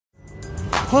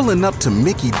Pulling up to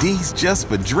Mickey D's just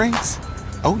for drinks?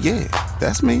 Oh yeah,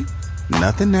 that's me.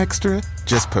 Nothing extra,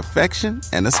 just perfection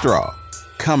and a straw.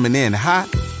 Coming in hot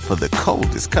for the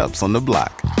coldest cups on the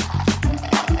block.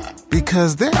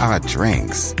 Because there are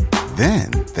drinks.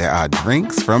 Then there are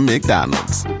drinks from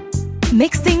McDonald's.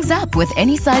 Mix things up with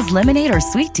any size lemonade or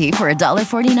sweet tea for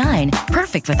 $1.49.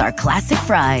 Perfect with our classic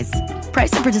fries.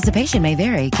 Price and participation may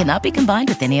vary. Cannot be combined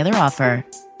with any other offer.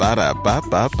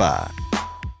 Ba-da-ba-ba-ba.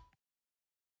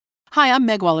 Hi, I'm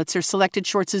Meg Wolitzer, Selected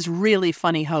Shorts' really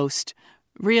funny host.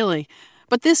 Really.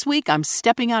 But this week, I'm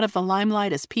stepping out of the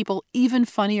limelight as people even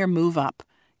funnier move up.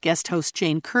 Guest host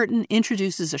Jane Curtin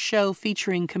introduces a show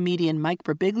featuring comedian Mike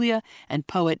Birbiglia and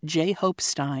poet J. Hope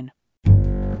Stein.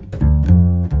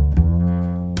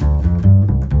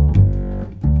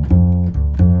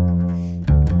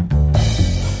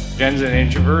 Jen's an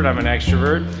introvert, I'm an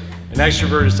extrovert. An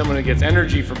extrovert is someone who gets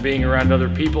energy from being around other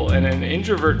people, and an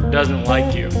introvert doesn't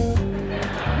like you.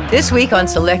 This week on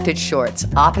Selected Shorts,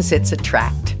 Opposites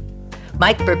Attract.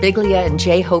 Mike Birbiglia and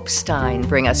J. Hope Stein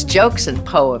bring us jokes and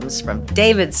poems from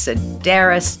David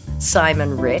Sedaris,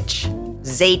 Simon Rich,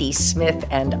 Zadie Smith,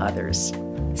 and others.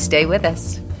 Stay with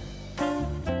us.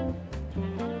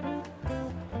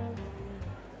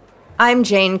 I'm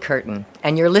Jane Curtin,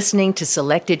 and you're listening to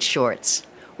Selected Shorts,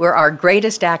 where our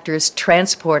greatest actors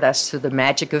transport us through the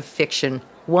magic of fiction,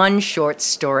 one short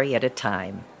story at a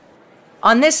time.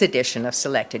 On this edition of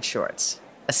Selected Shorts,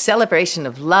 a celebration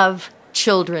of love,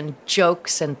 children,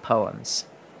 jokes, and poems.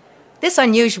 This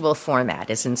unusual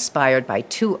format is inspired by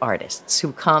two artists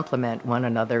who complement one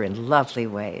another in lovely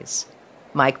ways,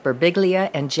 Mike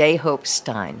Birbiglia and J. Hope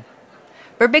Stein.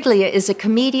 Birbiglia is a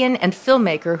comedian and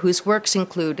filmmaker whose works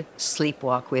include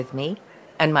Sleepwalk with Me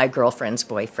and My Girlfriend's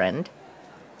Boyfriend.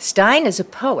 Stein is a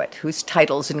poet whose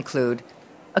titles include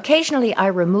Occasionally I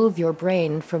Remove Your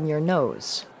Brain from Your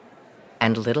Nose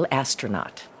and Little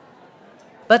Astronaut.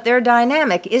 But their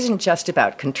dynamic isn't just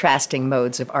about contrasting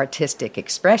modes of artistic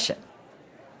expression.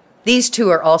 These two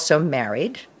are also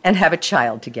married and have a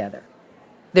child together.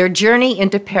 Their journey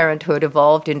into parenthood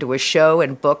evolved into a show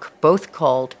and book both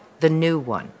called The New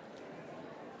One.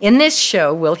 In this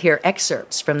show, we'll hear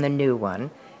excerpts from The New One,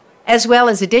 as well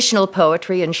as additional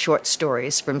poetry and short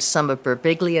stories from some of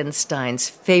Birbiglia and Stein's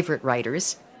favorite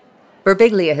writers.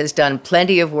 Birbiglia has done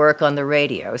plenty of work on the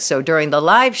radio, so during the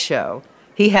live show,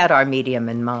 he had our medium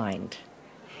in mind.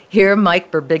 Here,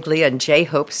 Mike Birbiglia and J.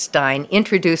 Hope Stein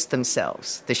introduce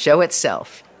themselves, the show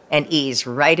itself, and ease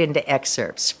right into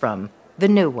excerpts from The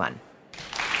New One.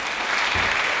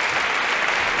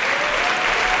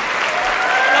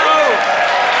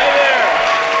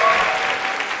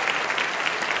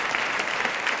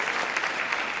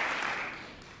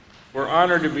 We're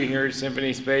honored to be here at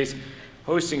Symphony Space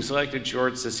hosting Selected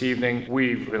Shorts this evening.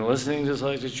 We've been listening to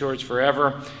Selected Shorts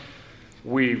forever.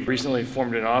 We've recently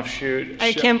formed an offshoot.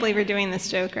 I can't believe you're doing this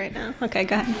joke right now. Okay,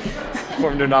 go ahead.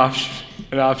 Formed an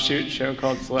offshoot show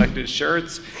called Selected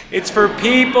Shirts. It's for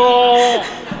people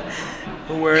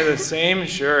who wear the same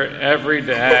shirt every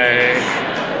day,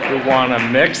 who want to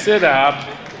mix it up,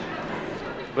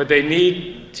 but they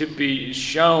need to be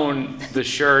shown the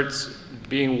shirts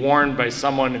being worn by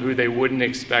someone who they wouldn't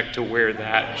expect to wear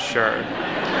that shirt.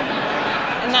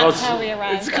 And that's how we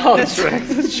arrived. It's called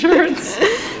Selected Shirts.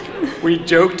 We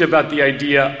joked about the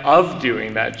idea of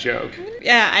doing that joke.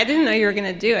 Yeah, I didn't know you were going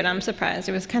to do it. I'm surprised.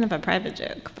 It was kind of a private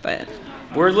joke, but...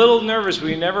 We're a little nervous.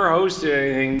 We never hosted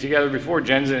anything together before.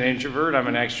 Jen's an introvert. I'm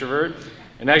an extrovert.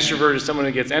 An extrovert is someone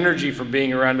who gets energy from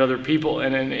being around other people,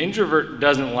 and an introvert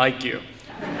doesn't like you.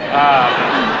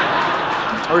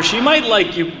 Or she might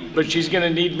like you, but she's going to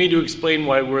need me to explain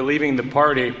why we're leaving the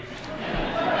party.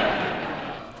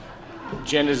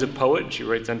 Jen is a poet. She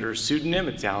writes under a pseudonym.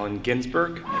 It's Allen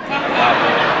Ginsberg.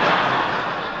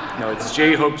 No, it's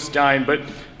J. Hope Stein. But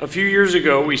a few years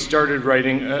ago, we started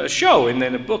writing a show and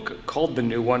then a book called The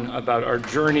New One about our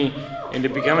journey into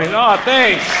becoming... Oh,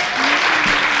 thanks!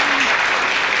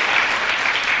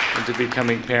 Into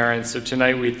becoming parents. So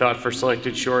tonight we thought for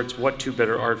Selected Shorts, what two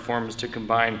better art forms to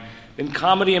combine than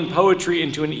comedy and poetry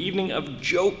into an evening of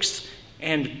jokes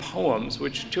and poems,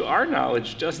 which to our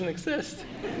knowledge doesn't exist.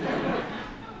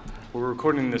 We're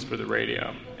recording this for the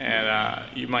radio, and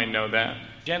you might know that.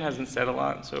 Jen hasn't said a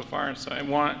lot so far, so I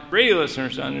want radio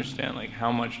listeners to understand how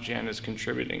much Jen is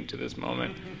contributing to this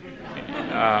moment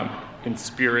in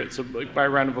spirit. So by a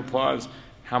round of applause,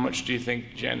 how much do you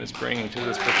think Jen is bringing to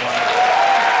this performance?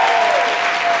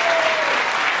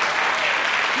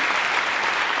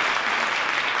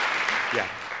 Yeah.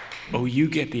 Oh, you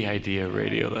get the idea,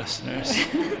 radio listeners.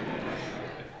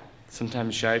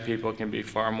 Sometimes shy people can be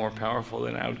far more powerful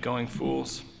than outgoing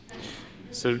fools.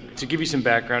 So to give you some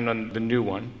background on the new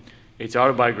one, it's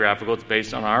autobiographical, it's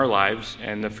based on our lives,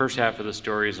 and the first half of the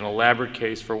story is an elaborate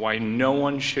case for why no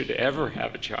one should ever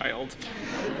have a child.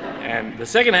 And the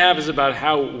second half is about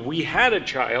how we had a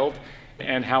child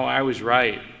and how I was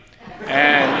right.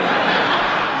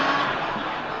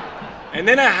 And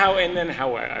then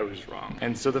how I was wrong.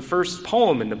 And so the first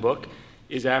poem in the book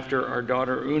is after our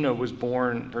daughter Una was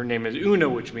born. Her name is Una,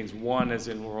 which means one, as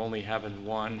in we're only having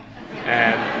one.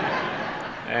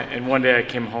 And one day I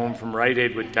came home from Rite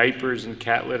Aid with diapers and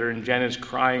cat litter, and Jen is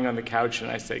crying on the couch,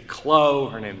 and I say, Chloe,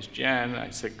 her name's Jen. I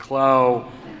said, Chloe,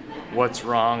 what's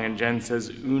wrong? And Jen says,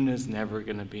 Una's never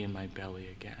going to be in my belly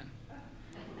again.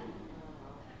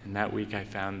 And that week I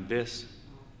found this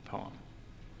poem.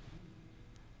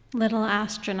 Little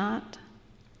astronaut.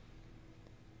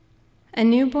 A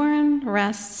newborn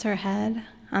rests her head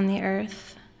on the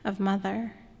earth of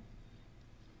mother.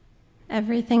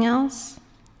 Everything else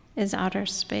is outer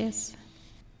space.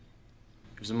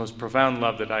 It was the most profound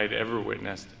love that I had ever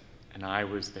witnessed, and I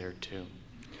was there too.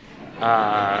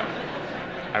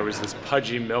 I was this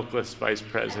pudgy, milkless vice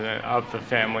president of the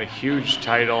family, huge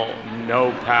title,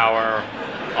 no power,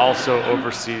 also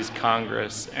oversees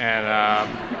Congress. And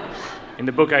in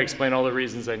the book, I explain all the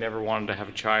reasons I never wanted to have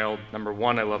a child. Number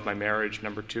 1, I love my marriage.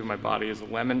 Number 2, my body is a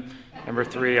lemon. Number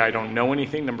 3, I don't know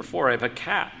anything. Number 4, I have a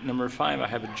cat. Number 5, I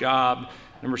have a job.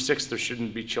 Number 6, there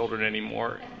shouldn't be children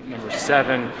anymore. Number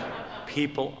 7,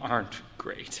 people aren't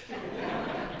great.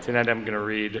 Tonight I'm going to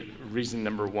read reason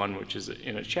number 1, which is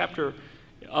in a chapter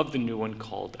of the new one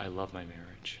called I Love My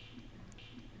Marriage.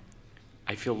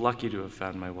 I feel lucky to have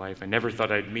found my wife. I never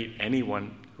thought I'd meet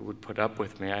anyone who would put up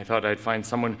with me. I thought I'd find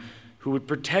someone who would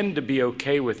pretend to be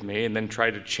okay with me and then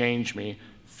try to change me,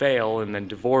 fail, and then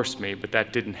divorce me, but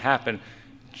that didn't happen.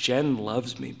 Jen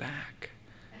loves me back.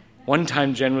 One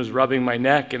time Jen was rubbing my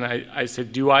neck, and I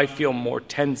said, do I feel more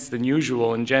tense than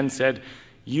usual? And Jen said,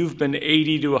 you've been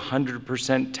 80 to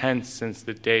 100% tense since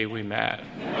the day we met.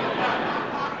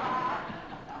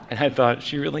 And I thought,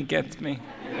 she really gets me.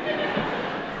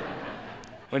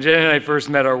 When Jen and I first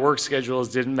met, our work schedules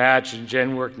didn't match, and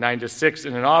Jen worked 9 to 6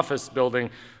 in an office building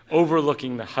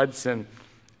overlooking the Hudson.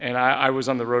 And I was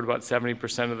on the road about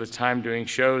 70% of the time doing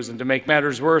shows. And to make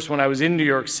matters worse, when I was in New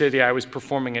York City, I was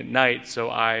performing at night,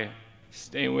 so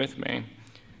stay with me,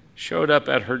 showed up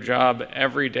at her job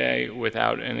every day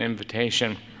without an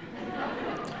invitation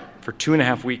for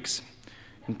 2.5 weeks.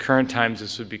 In current times,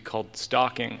 this would be called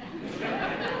stalking.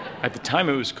 At the time,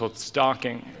 it was called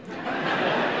stalking.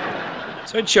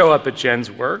 So I'd show up at Jen's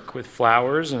work with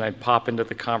flowers, and I'd pop into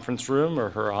the conference room or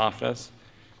her office.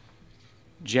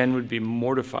 Jen would be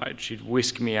mortified. She'd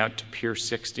whisk me out to Pier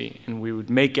 60, and we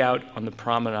would make out on the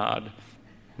promenade.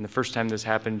 And the first time this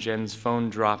happened, Jen's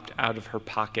phone dropped out of her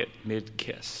pocket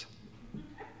mid-kiss.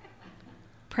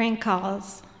 Prank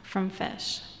calls from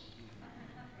Fish.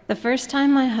 The first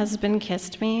time my husband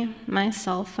kissed me, my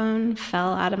cell phone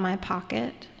fell out of my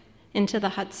pocket into the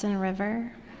Hudson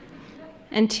River.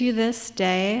 And to this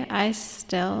day, I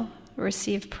still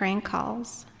receive prank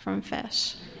calls from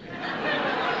Fish.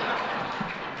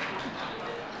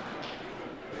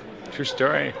 True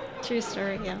story. True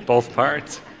story, yeah. Both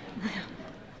parts.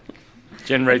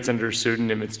 Jen writes under a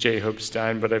pseudonym. It's J. Hope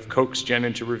Stein, but I've coaxed Jen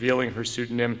into revealing her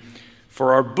pseudonym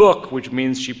for our book, which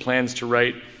means she plans to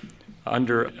write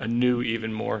under a new,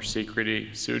 even more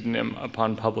secrety pseudonym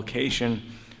upon publication.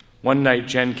 One night,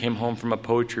 Jen came home from a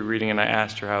poetry reading, and I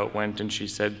asked her how it went, and she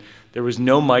said, there was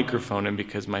no microphone, and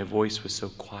because my voice was so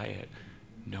quiet,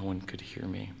 no one could hear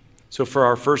me. So for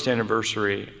our first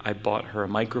anniversary, I bought her a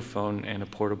microphone and a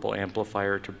portable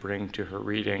amplifier to bring to her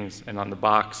readings, and on the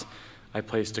box, I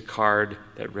placed a card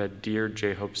that read, Dear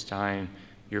J. Hope Stein,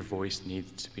 your voice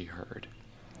needs to be heard.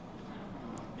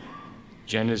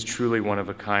 Jen is truly one of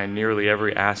a kind. Nearly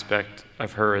every aspect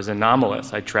of her is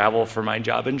anomalous. I travel for my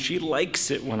job, and she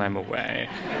likes it when I'm away.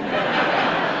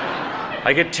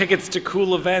 I get tickets to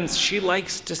cool events. She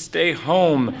likes to stay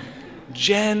home.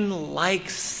 Jen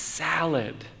likes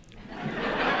salad.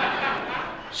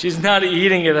 She's not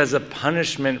eating it as a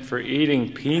punishment for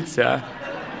eating pizza.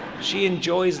 She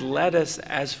enjoys lettuce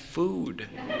as food.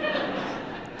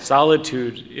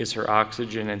 Solitude is her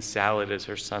oxygen and salad is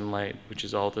her sunlight, which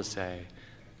is all to say,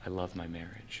 I love my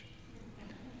marriage.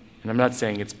 And I'm not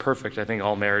saying it's perfect. I think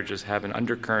all marriages have an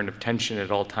undercurrent of tension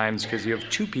at all times because you have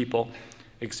two people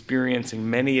experiencing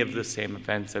many of the same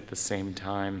events at the same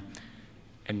time.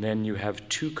 And then you have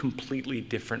two completely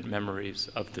different memories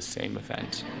of the same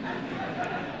event.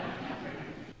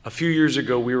 A few years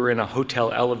ago, we were in a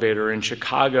hotel elevator in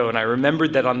Chicago, and I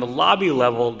remembered that on the lobby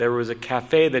level, there was a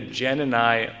cafe that Jen and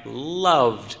I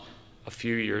loved a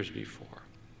few years before.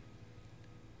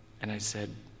 And I said,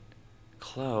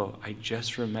 Chloe, I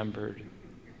just remembered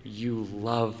you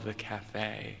love the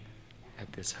cafe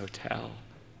at this hotel.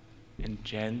 And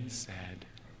Jen said,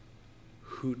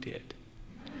 who did?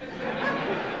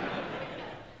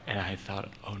 And I thought,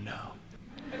 oh no.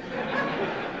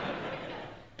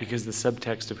 Because the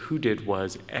subtext of who did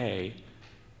was A,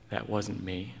 that wasn't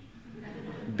me.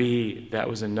 B, that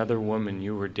was another woman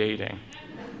you were dating.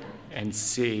 And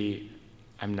C,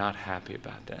 I'm not happy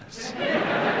about this.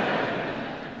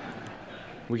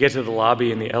 We get to the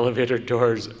lobby and the elevator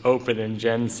doors open and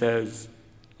Jen says,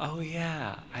 oh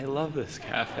yeah, I love this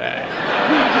cafe.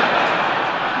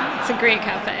 It's a great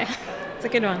cafe. It's a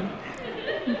good one.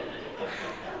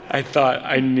 I thought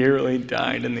I nearly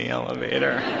died in the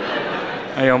elevator.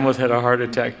 I almost had a heart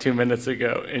attack 2 minutes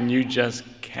ago, and you just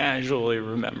casually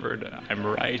remembered I'm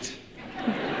right.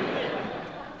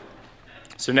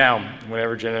 So now,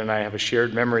 whenever Jen and I have a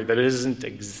shared memory that isn't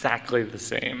exactly the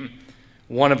same,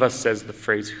 one of us says the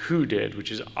phrase who did,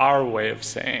 which is our way of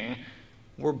saying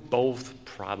we're both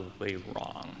probably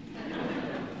wrong.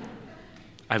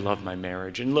 I love my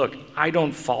marriage. And look, I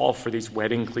don't fall for these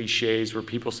wedding cliches where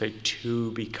people say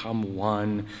two become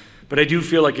one. But I do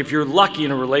feel like if you're lucky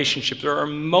in a relationship, there are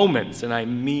moments, and I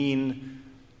mean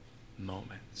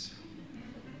moments.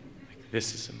 Like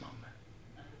this is a moment.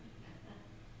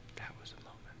 That was a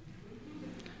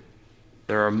moment.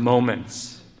 There are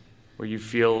moments where you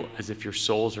feel as if your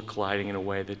souls are colliding in a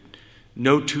way that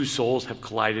no two souls have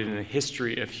collided in the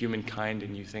history of humankind,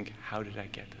 and you think, how did I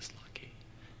get this lucky?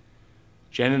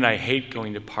 Jen and I hate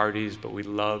going to parties, but we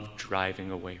love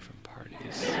driving away from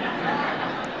parties.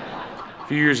 A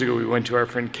few years ago, we went to our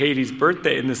friend Katie's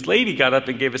birthday, and this lady got up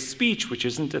and gave a speech, which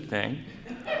isn't a thing.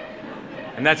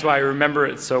 And that's why I remember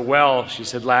it so well. She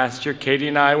said, last year, Katie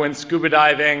and I went scuba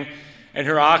diving, and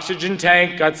her oxygen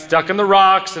tank got stuck in the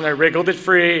rocks, and I wriggled it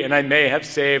free, and I may have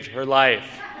saved her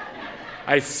life.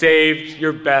 I saved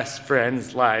your best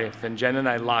friend's life. And Jen and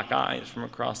I lock eyes from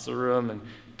across the room and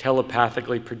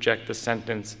telepathically project the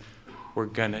sentence, we're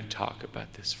gonna talk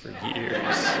about this for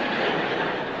years.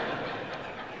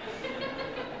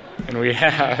 And we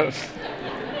have.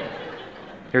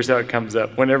 Here's how it comes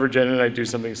up. Whenever Jen and I do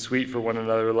something sweet for one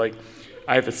another, like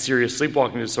I have a serious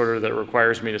sleepwalking disorder that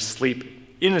requires me to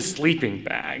sleep in a sleeping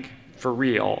bag, for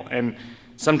real. And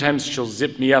sometimes she'll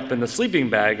zip me up in the sleeping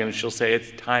bag and she'll say,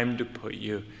 it's time to put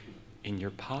you in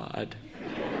your pod.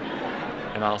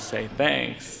 And I'll say,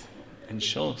 thanks. And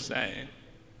she'll say,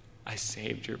 I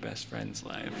saved your best friend's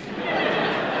life.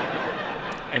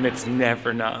 And it's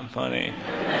never not funny.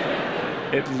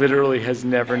 It literally has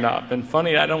never not been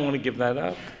funny. I don't want to give that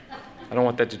up. I don't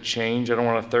want that to change. I don't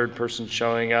want a third person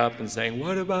showing up and saying,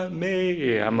 what about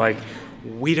me? I'm like,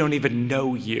 we don't even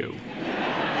know you.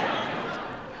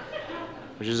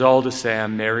 Which is all to say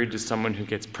I'm married to someone who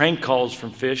gets prank calls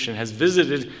from Fish and has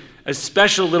visited a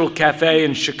special little cafe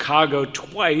in Chicago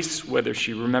twice, whether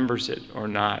she remembers it or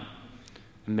not.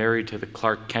 I'm married to the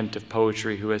Clark Kent of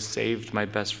poetry who has saved my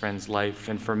best friend's life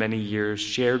and for many years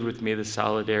shared with me the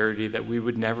solidarity that we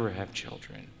would never have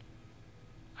children.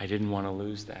 I didn't want to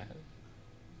lose that.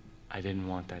 I didn't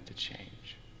want that to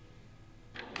change.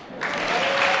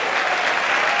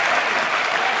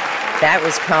 That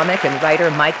was comic and writer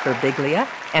Mike Birbiglia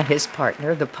and his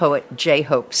partner, the poet J.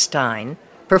 Hope Stein,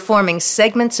 performing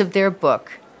segments of their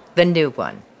book, The New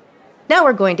One. Now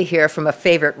we're going to hear from a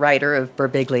favorite writer of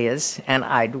Birbiglia's, and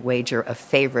I'd wager a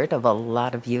favorite of a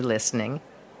lot of you listening,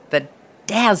 the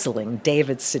dazzling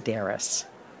David Sedaris.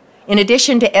 In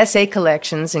addition to essay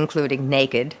collections including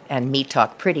Naked and Me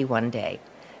Talk Pretty One Day,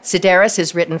 Sedaris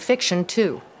has written fiction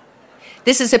too.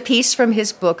 This is a piece from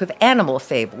his book of animal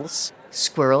fables,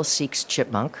 Squirrel Seeks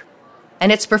Chipmunk,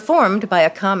 and it's performed by a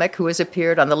comic who has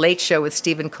appeared on The Late Show with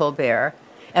Stephen Colbert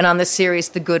and on the series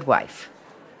The Good Wife.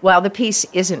 While the piece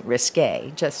isn't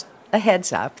risque, just a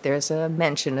heads up, there's a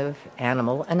mention of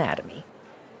animal anatomy.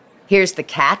 Here's The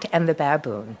Cat and the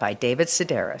Baboon by David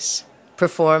Sedaris,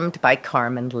 performed by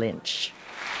Carmen Lynch.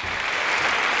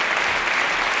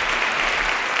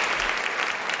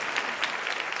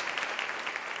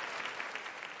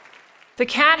 The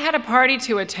cat had a party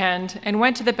to attend and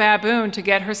went to the baboon to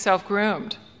get herself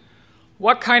groomed.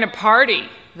 "What kind of party?"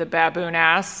 the baboon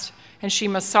asked, and she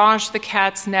massaged the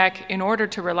cat's neck in order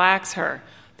to relax her,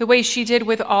 the way she did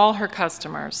with all her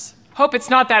customers. "Hope it's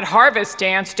not that harvest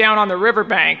dance down on the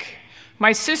riverbank.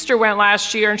 My sister went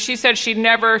last year and she said she'd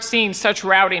never seen such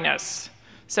rowdiness.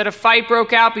 Said a fight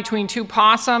broke out between two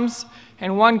possums,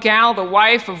 and one gal, the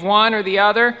wife of one or the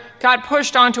other, got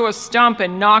pushed onto a stump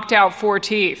and knocked out 4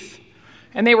 teeth.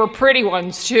 And they were pretty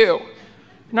ones, too.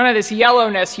 None of this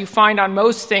yellowness you find on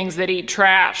most things that eat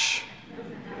trash."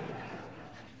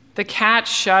 The cat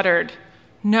shuddered.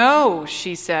 "No,"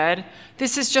 she said.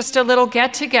 "This is just a little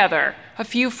get-together, a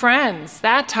few friends,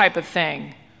 that type of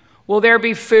thing." "Will there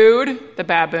be food?" the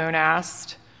baboon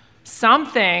asked.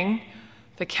 "Something,"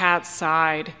 the cat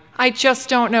sighed. "I just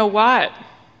don't know what."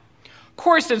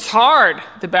 "Course it's hard,"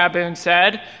 the baboon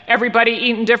said. "Everybody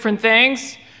eating different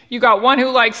things. You got one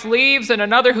who likes leaves and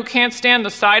another who can't stand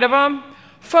the sight of them.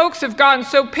 Folks have gotten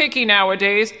so picky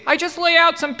nowadays, I just lay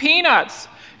out some peanuts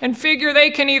and figure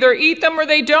they can either eat them or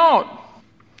they don't."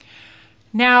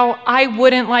 "Now, I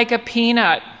wouldn't like a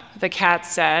peanut," the cat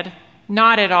said.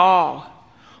 "Not at all."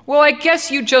 "Well, I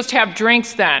guess you just have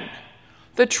drinks then.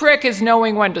 The trick is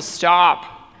knowing when to stop."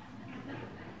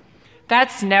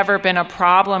 "That's never been a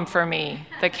problem for me,"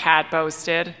 the cat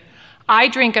boasted. "I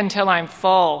drink until I'm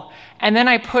full, and then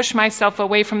I push myself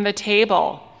away from the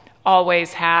table.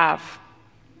 Always have."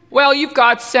 "Well, you've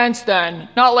got sense then,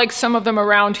 not like some of them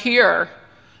around here."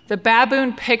 The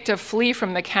baboon picked a flea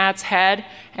from the cat's head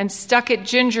and stuck it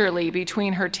gingerly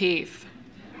between her teeth.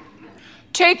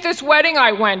 "Take this wedding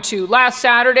I went to last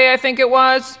Saturday, I think it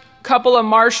was. Couple of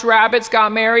marsh rabbits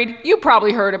got married. You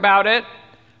probably heard about it."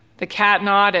 The cat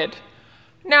nodded.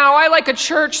 "Now, I like a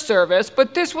church service,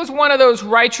 but this was one of those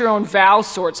write-your-own-vow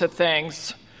sorts of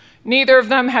things. Neither of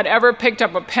them had ever picked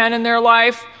up a pen in their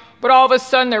life, but all of a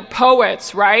sudden they're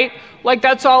poets, right? Like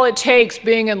that's all it takes,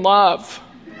 being in love."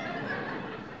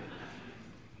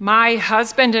 "My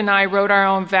husband and I wrote our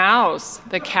own vows,"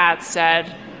 the cat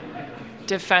said,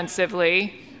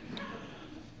 defensively.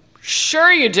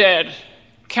 "Sure you did,"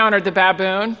 countered the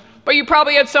baboon. "But you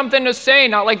probably had something to say,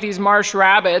 not like these marsh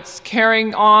rabbits,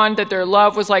 carrying on that their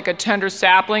love was like a tender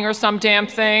sapling or some damn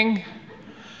thing.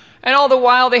 And all the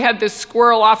while they had this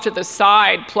squirrel off to the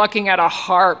side, plucking at a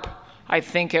harp, I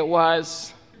think it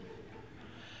was."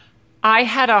 "I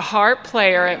had a harp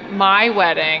player at my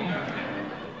wedding,"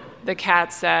 the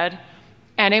cat said,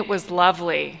 "and it was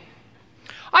lovely."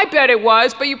 "I bet it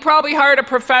was, but you probably hired a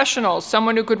professional,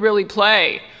 someone who could really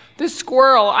play. This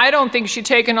squirrel, I don't think she'd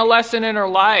taken a lesson in her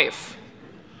life.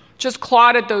 Just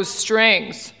clawed at those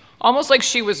strings, almost like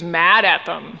she was mad at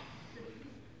them."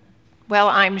 "Well,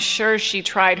 I'm sure she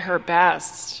tried her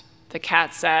best," the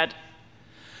cat said.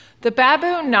 The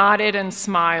baboon nodded and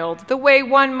smiled, the way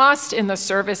one must in the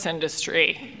service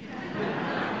industry.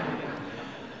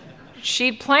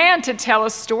 She'd planned to tell a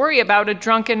story about a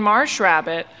drunken marsh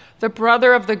rabbit, the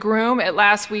brother of the groom at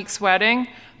last week's wedding,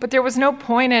 but there was no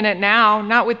point in it now,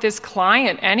 not with this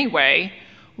client anyway.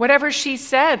 Whatever she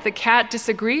said, the cat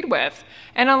disagreed with,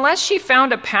 and unless she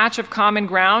found a patch of common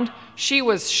ground, she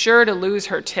was sure to lose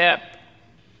her tip.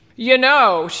 "You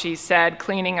know," she said,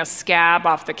 cleaning a scab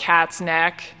off the cat's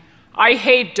neck, "I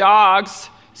hate dogs,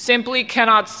 simply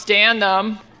cannot stand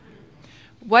them."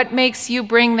 "What makes you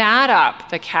bring that up?"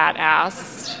 the cat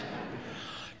asked.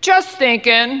 "Just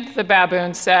thinking," the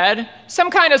baboon said.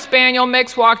 "Some kind of spaniel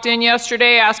mix walked in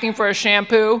yesterday asking for a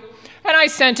shampoo, and I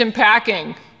sent him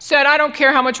packing. Said, I don't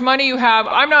care how much money you have,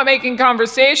 I'm not making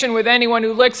conversation with anyone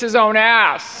who licks his own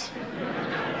ass."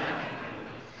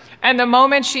 And the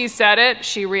moment she said it,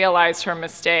 she realized her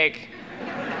mistake.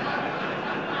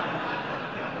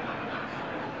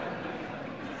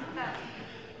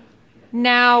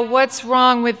 "Now, what's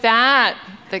wrong with that?"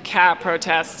 the cat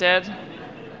protested.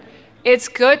 "It's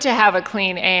good to have a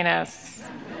clean anus.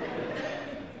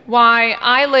 Why,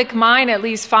 I lick mine at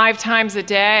least 5 times a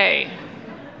day.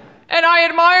 And I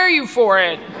admire you for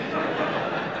it,"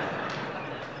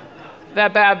 the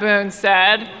baboon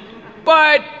said.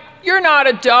 "But you're not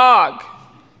a dog."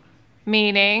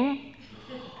 "Meaning?"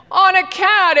 "On a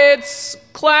cat, it's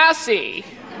classy,"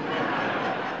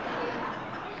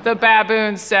 the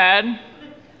baboon said.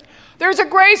 "There's a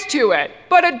grace to it,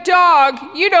 but a dog,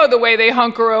 you know the way they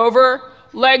hunker over,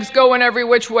 legs going every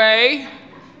which way."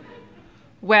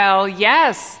 "Well,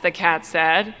 yes," the cat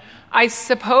said. "I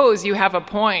suppose you have a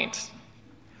point."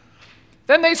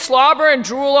 "Then they slobber and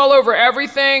drool all over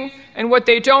everything, and what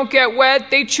they don't get wet,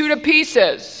 they chew to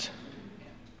pieces."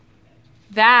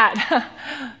 "That,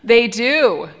 they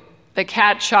do," the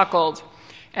cat chuckled,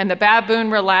 and the baboon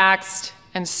relaxed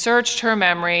and searched her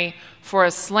memory for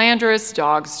a slanderous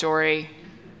dog story.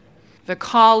 The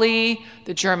collie,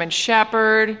 the German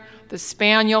shepherd, the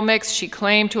spaniel mix she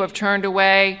claimed to have turned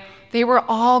away, they were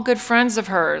all good friends of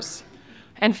hers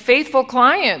and faithful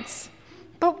clients.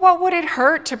 But what would it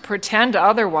hurt to pretend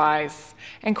otherwise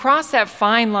and cross that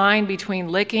fine line between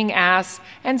licking ass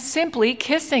and simply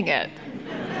kissing it?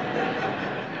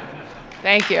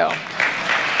 Thank you.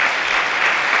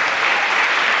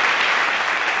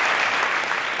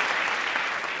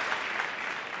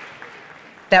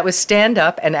 That was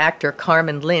stand-up and actor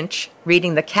Carmen Lynch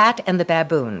reading The Cat and the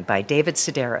Baboon by David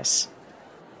Sedaris.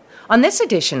 On this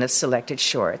edition of Selected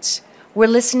Shorts, we're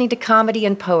listening to comedy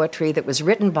and poetry that was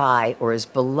written by or is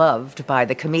beloved by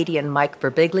the comedian Mike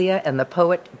Birbiglia and the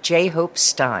poet J. Hope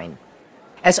Stein.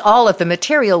 As all of the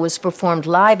material was performed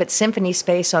live at Symphony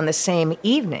Space on the same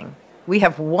evening, we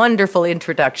have wonderful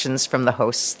introductions from the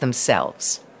hosts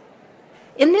themselves.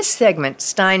 In this segment,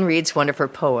 Stein reads one of her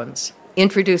poems,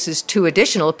 introduces 2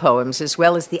 additional poems as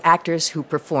well as the actors who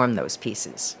perform those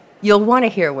pieces. You'll want to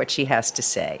hear what she has to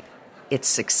say. It's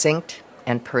succinct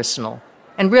and personal,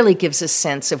 and really gives a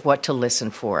sense of what to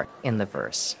listen for in the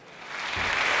verse.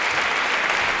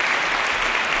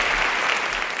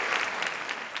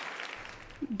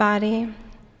 Body,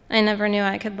 I never knew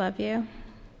I could love you.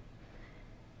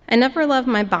 I never loved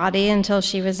my body until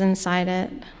she was inside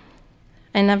it.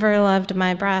 I never loved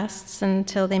my breasts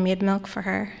until they made milk for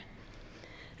her.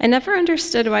 I never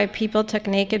understood why people took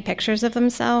naked pictures of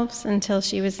themselves until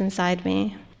she was inside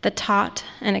me. The taut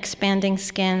and expanding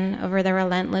skin over the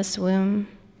relentless womb,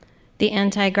 the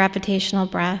anti-gravitational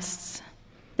breasts.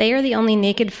 They are the only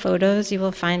naked photos you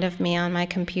will find of me on my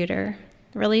computer.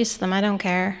 Release them, I don't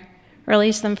care.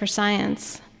 Release them for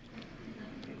science.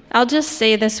 I'll just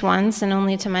say this once and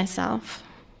only to myself.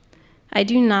 I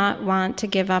do not want to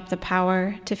give up the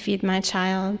power to feed my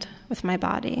child with my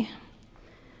body.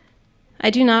 I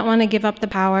do not want to give up the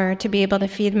power to be able to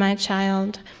feed my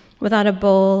child without a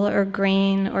bowl or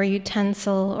grain or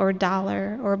utensil or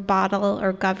dollar or bottle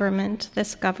or government,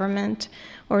 this government,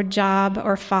 or job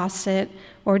or faucet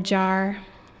or jar.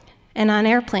 And on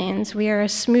airplanes, we are a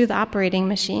smooth operating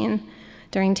machine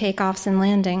during takeoffs and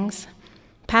landings.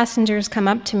 Passengers come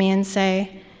up to me and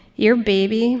say, "Your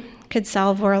baby could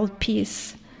solve world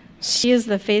peace. She is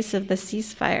the face of the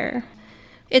ceasefire."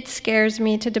 It scares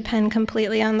me to depend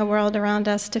completely on the world around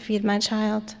us to feed my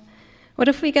child. What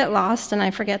if we get lost and I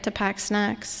forget to pack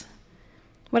snacks?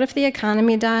 What if the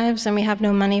economy dives and we have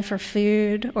no money for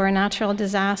food, or a natural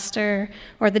disaster,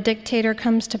 or the dictator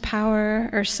comes to power,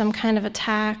 or some kind of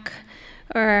attack,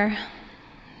 or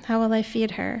how will I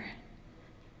feed her?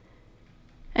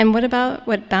 And what about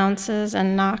what bounces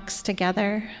and knocks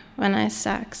together when I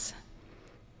sex?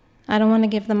 I don't want to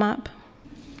give them up.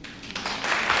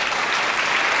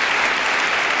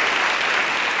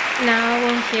 Now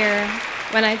we'll hear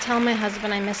When I Tell My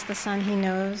Husband I Miss the Sun He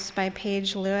Knows by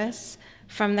Paige Lewis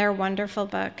from their wonderful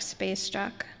book, Space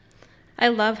Struck. I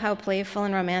love how playful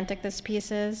and romantic this piece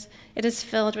is. It is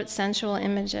filled with sensual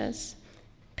images.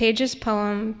 Paige's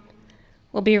poem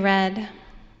will be read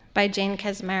by Jane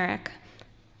Kaczmarek.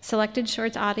 Selected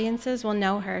Shorts audiences will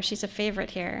know her. She's a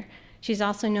favorite here. She's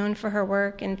also known for her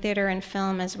work in theater and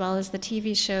film, as well as the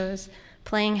TV shows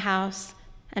Playing House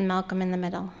and Malcolm in the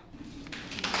Middle.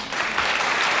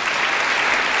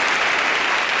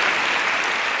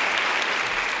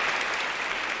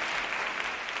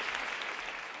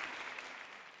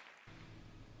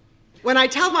 When I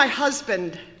tell my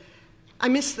husband I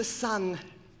miss the sun,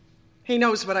 he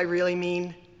knows what I really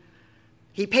mean.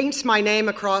 He paints my name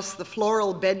across the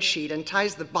floral bedsheet and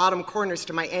ties the bottom corners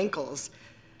to my ankles.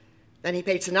 Then he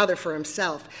paints another for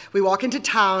himself. We walk into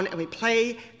town and we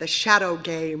play the shadow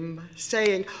game,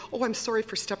 saying, "Oh, I'm sorry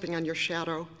for stepping on your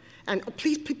shadow. And oh,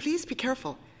 please be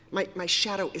careful. My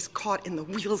shadow is caught in the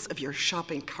wheels of your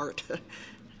shopping cart."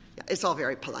 It's all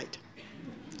very polite.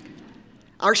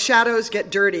 Our shadows get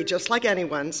dirty just like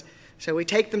anyone's, so we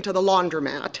take them to the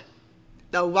laundromat.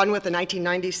 The one with the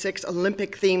 1996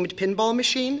 Olympic-themed pinball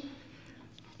machine.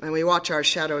 And we watch our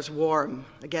shadows warm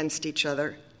against each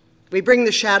other. We bring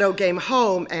the shadow game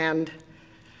home, and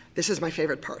this is my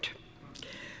favorite part.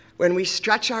 When we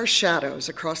stretch our shadows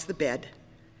across the bed,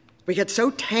 we get so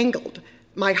tangled,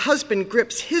 my husband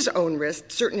grips his own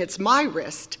wrist, certain it's my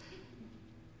wrist,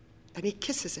 and he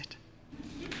kisses it.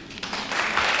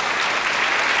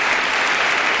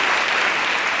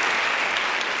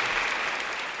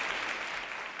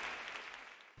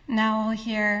 Now we'll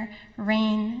hear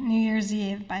Rain, New Year's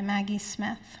Eve by Maggie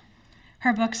Smith.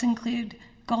 Her books include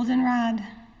Goldenrod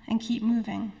and Keep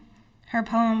Moving. Her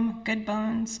poem, Good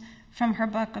Bones, from her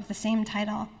book of the same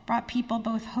title, brought people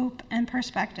both hope and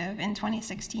perspective in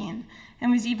 2016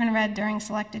 and was even read during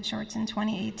Selected Shorts in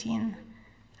 2018.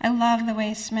 I love the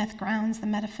way Smith grounds the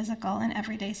metaphysical in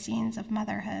everyday scenes of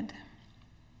motherhood.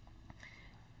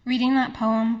 Reading that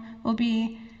poem will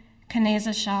be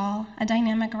Kaneza Shah, a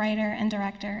dynamic writer and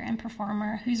director and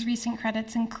performer whose recent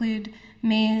credits include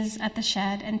Maze at the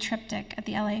Shed and Triptych at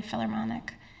the LA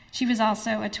Philharmonic. She was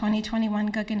also a 2021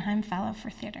 Guggenheim Fellow for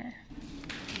Theater.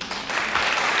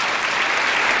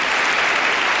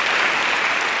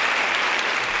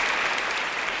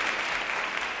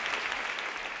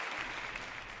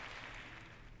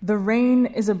 The rain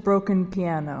is a broken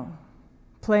piano,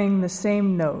 playing the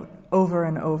same note over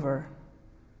and over.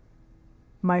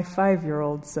 My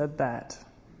 5-year-old said that.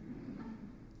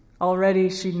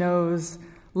 Already she knows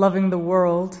loving the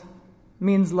world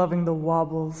means loving the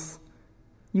wobbles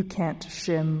you can't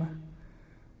shim,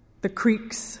 the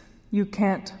creaks you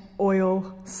can't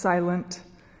oil silent,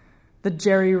 the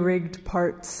jerry-rigged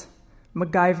parts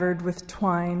MacGyvered with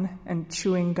twine and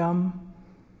chewing gum.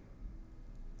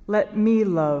 Let me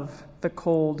love the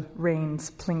cold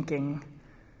rain's plinking.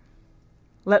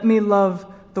 Let me love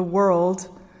the world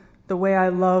the way I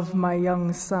love my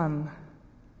young son,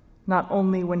 not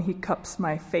only when he cups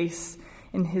my face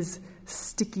in his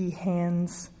sticky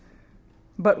hands,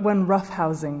 but when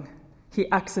roughhousing,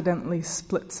 he accidentally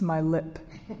splits my lip.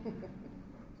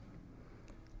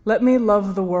 Let me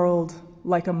love the world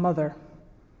like a mother.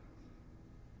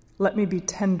 Let me be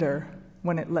tender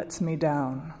when it lets me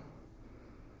down.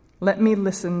 Let me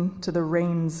listen to the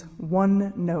rain's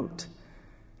one note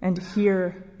and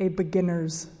hear a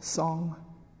beginner's song.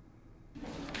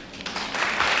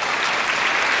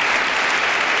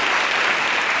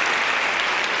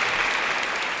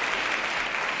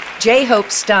 J.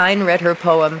 Hope Stein read her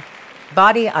poem,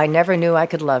 Body I Never Knew I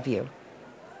Could Love You.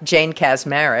 Jane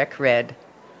Kaczmarek read,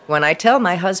 When I Tell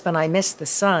My Husband I Miss the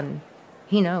Sun,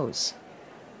 He Knows,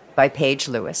 by Paige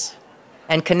Lewis.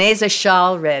 And Kaneza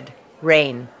Shal read,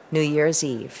 Rain, New Year's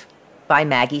Eve, by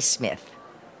Maggie Smith.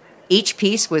 Each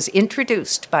piece was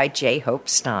introduced by J. Hope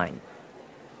Stein.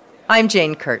 I'm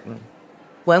Jane Curtin.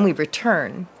 When we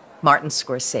return, Martin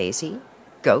Scorsese,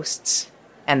 Ghosts,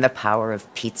 and the Power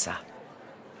of Pizza.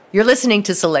 You're listening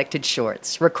to Selected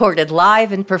Shorts, recorded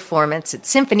live in performance at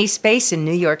Symphony Space in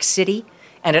New York City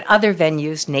and at other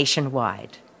venues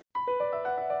nationwide.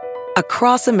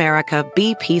 Across America,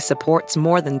 BP supports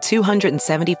more than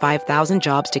 275,000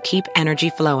 jobs to keep energy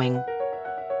flowing.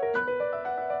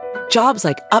 Jobs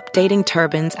like updating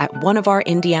turbines at one of our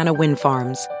Indiana wind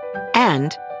farms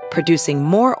and producing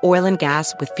more oil and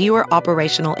gas with fewer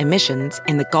operational emissions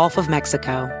in the Gulf of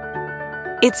Mexico.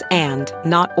 It's and,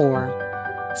 not or.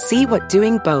 See what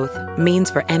doing both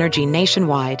means for energy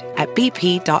nationwide at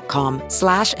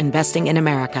bp.com/investing in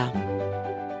America.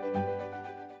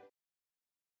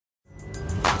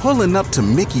 Pulling up to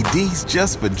Mickey D's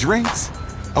just for drinks?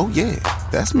 Oh yeah,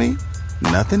 that's me.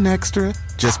 Nothing extra,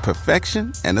 just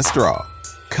perfection and a straw.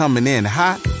 Coming in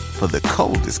hot for the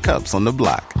coldest cups on the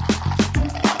block.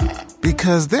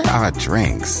 Because there are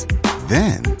drinks.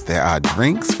 Then there are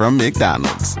drinks from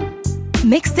McDonald's.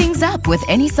 Mix things up with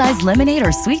any size lemonade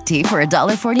or sweet tea for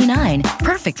 $1.49.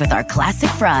 Perfect with our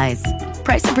classic fries.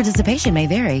 Price and participation may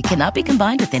vary. Cannot be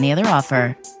combined with any other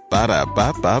offer.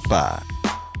 Ba-da-ba-ba-ba.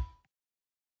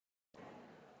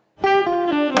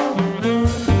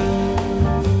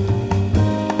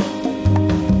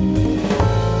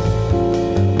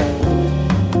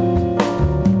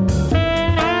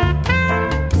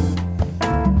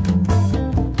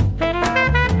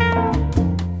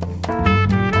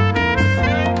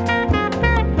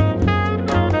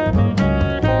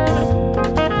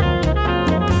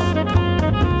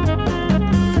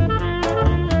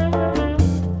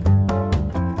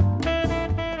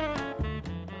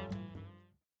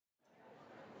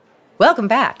 Welcome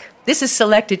back. This is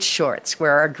Selected Shorts,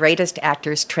 where our greatest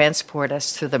actors transport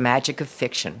us through the magic of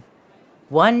fiction.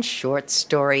 One short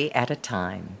story at a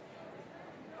time.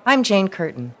 I'm Jane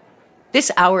Curtin.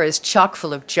 This hour is chock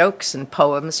full of jokes and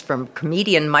poems from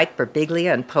comedian Mike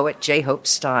Birbiglia and poet J. Hope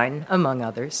Stein, among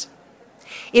others.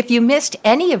 If you missed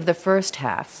any of the first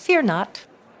half, fear not.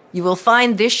 You will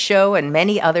find this show and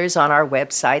many others on our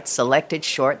website,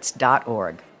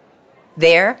 selectedshorts.org.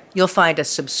 There, you'll find a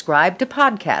subscribe to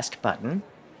podcast button,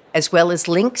 as well as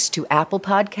links to Apple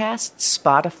Podcasts,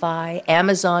 Spotify,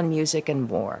 Amazon Music, and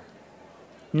more.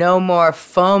 No more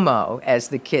FOMO, as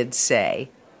the kids say.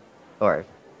 Or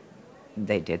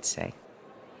they did say.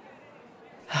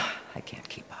 I can't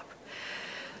keep up.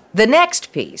 The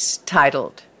next piece,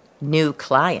 titled New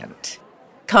Client,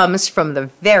 comes from the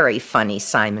very funny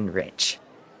Simon Rich.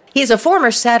 He's a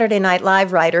former Saturday Night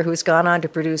Live writer who's gone on to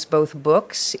produce both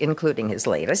books, including his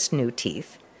latest, New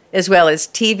Teeth, as well as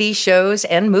TV shows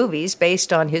and movies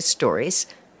based on his stories,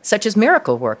 such as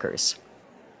Miracle Workers.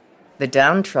 The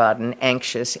downtrodden,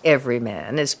 anxious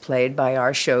everyman is played by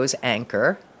our show's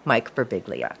anchor, Mike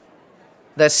Birbiglia.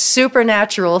 The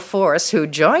supernatural force who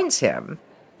joins him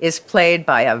is played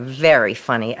by a very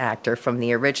funny actor from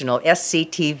the original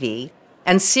SCTV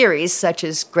and series such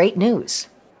as Great News.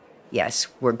 Yes,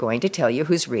 we're going to tell you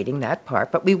who's reading that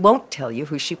part, but we won't tell you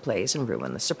who she plays and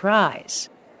ruin the surprise.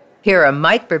 Here are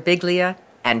Mike Birbiglia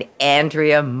and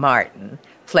Andrea Martin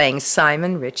playing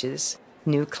Simon Rich's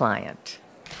new client.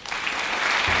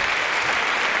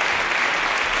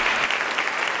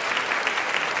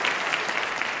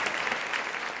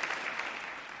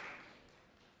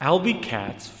 Albie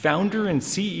Katz, founder and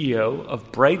CEO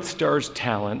of Bright Stars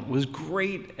Talent, was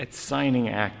great at signing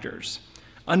actors.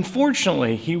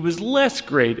 Unfortunately, he was less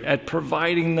great at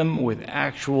providing them with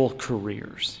actual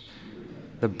careers.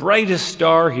 The brightest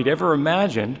star he'd ever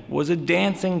imagined was a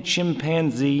dancing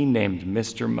chimpanzee named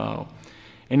Mr. Mo,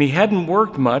 and he hadn't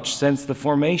worked much since the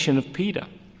formation of PETA.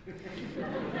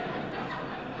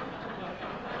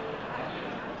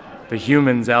 The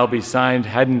humans Albie signed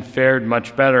hadn't fared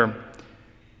much better.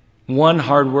 One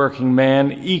hardworking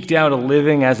man eked out a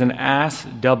living as an ass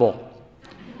double.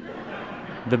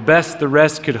 The best the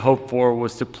rest could hope for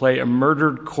was to play a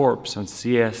murdered corpse on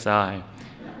CSI.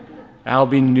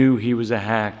 Albie knew he was a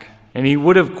hack, and he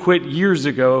would have quit years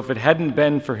ago if it hadn't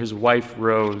been for his wife,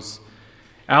 Rose.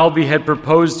 Albie had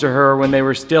proposed to her when they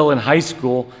were still in high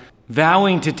school,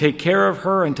 vowing to take care of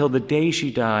her until the day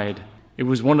she died. It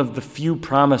was one of the few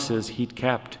promises he'd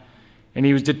kept, and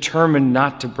he was determined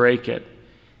not to break it.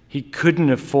 He couldn't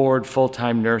afford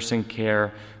full-time nursing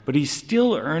care, but he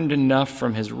still earned enough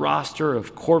from his roster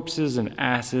of corpses and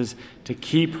asses to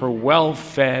keep her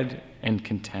well-fed and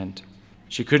content.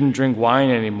 She couldn't drink wine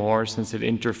anymore since it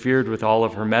interfered with all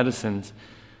of her medicines,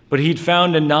 but he'd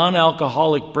found a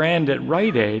non-alcoholic brand at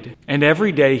Rite Aid, and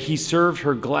every day he served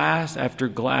her glass after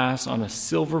glass on a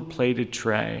silver-plated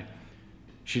tray.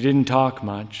 She didn't talk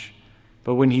much,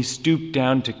 but when he stooped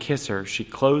down to kiss her, she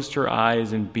closed her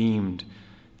eyes and beamed,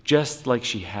 just like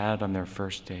she had on their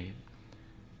first date.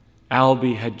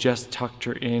 Albie had just tucked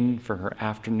her in for her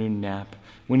afternoon nap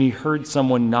when he heard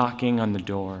someone knocking on the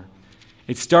door.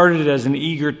 It started as an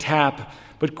eager tap,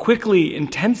 but quickly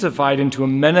intensified into a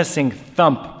menacing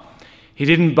thump. He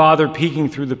didn't bother peeking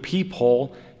through the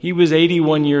peephole. He was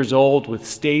 81 years old with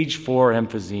stage 4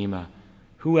 emphysema.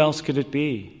 Who else could it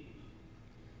be?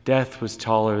 Death was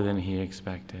taller than he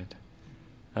expected,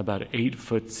 about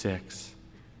 8'6",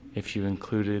 if you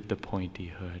included the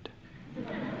pointy hood.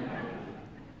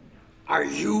 "Are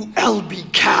you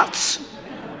Albie Katz?"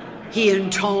 he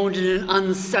intoned in an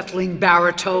unsettling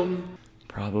baritone.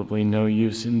 Probably no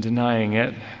use in denying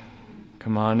it.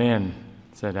 "Come on in,"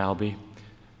 said Albie.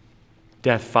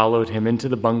 Death followed him into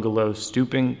the bungalow,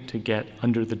 stooping to get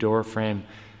under the doorframe.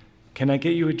 "Can I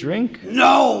get you a drink?"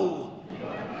 "No!"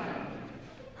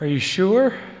 "Are you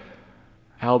sure?"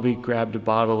 Albie grabbed a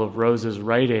bottle of Rose's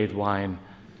Rite Aid wine.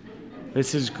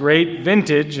 "This is great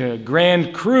vintage, a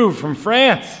Grand Cru from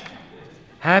France.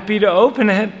 Happy to open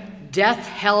it." Death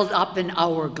held up an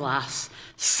hourglass.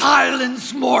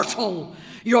 "Silence, mortal!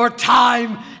 Your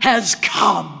time has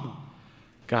come."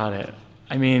 Got it.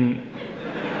 I mean,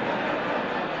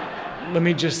 let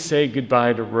me just say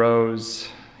goodbye to Rose.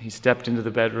 He stepped into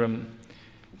the bedroom.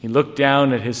 He looked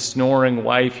down at his snoring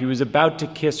wife. He was about to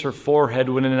kiss her forehead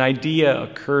when an idea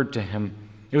occurred to him.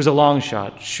 It was a long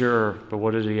shot, sure, but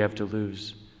what did he have to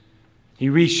lose? He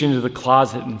reached into the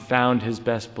closet and found his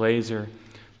best blazer,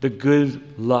 the good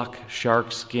luck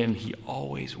shark skin he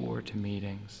always wore to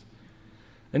meetings.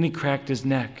 Then he cracked his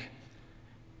neck,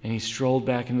 and he strolled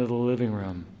back into the living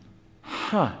room.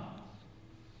 "Huh,"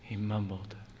 he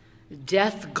mumbled.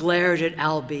 Death glared at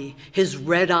Albie, his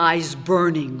red eyes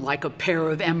burning like a pair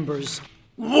of embers.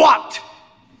 "What?"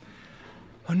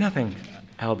 "Oh, nothing,"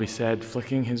 Albie said,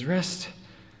 flicking his wrist.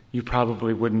 "You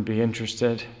probably wouldn't be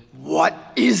interested."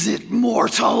 "What is it,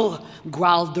 mortal?"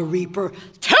 growled the Reaper.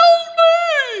 "Tell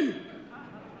me!"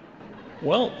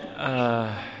 "Well,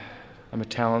 I'm a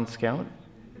talent scout.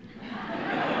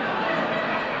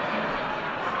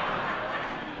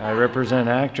 I represent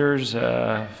actors,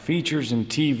 features and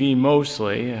TV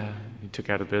mostly." He took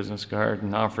out a business card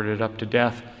and offered it up to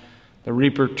Death. The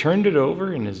Reaper turned it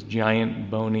over in his giant,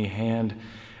 bony hand.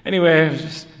 "Anyway, I was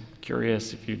just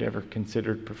curious if you'd ever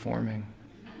considered performing."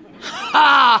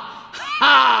 "Ha!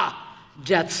 Ha!"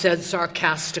 Death said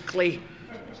sarcastically.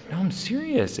 No, I'm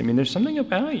serious. I mean, there's something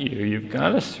about you. You've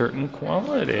got a certain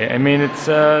quality. I mean, it's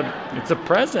a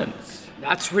presence.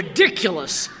 "That's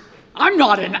ridiculous. I'm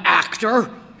not an actor."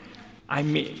 I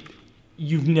mean,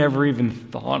 you've never even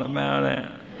thought about it?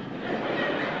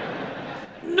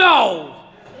 "No!"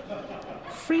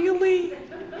 Really?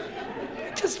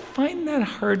 I just find that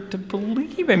hard to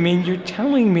believe. I mean, you're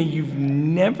telling me you've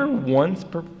never once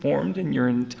performed in your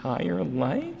entire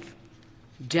life?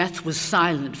 Death was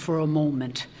silent for a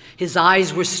moment. His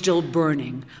eyes were still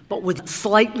burning, but with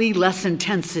slightly less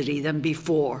intensity than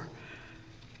before.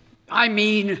 "I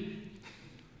mean,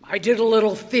 I did a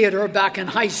little theater back in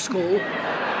high school.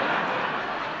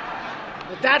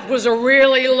 But that was a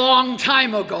really long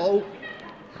time ago."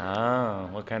 Oh,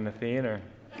 what kind of theater?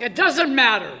 It doesn't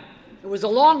matter. It was a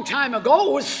long time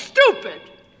ago. It was stupid.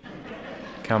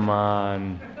 Come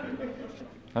on.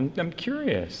 I'm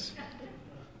curious.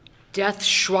 Death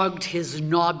shrugged his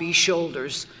knobby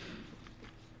shoulders.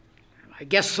 I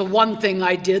guess the one thing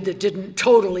I did that didn't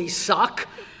totally suck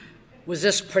was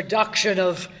this production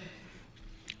of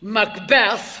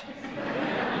Macbeth.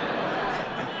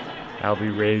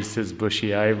 Albie raised his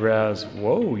bushy eyebrows.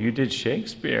 Whoa, you did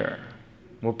Shakespeare.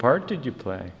 What part did you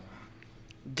play?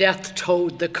 Death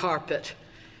toed the carpet.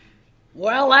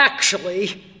 Well,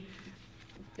 actually,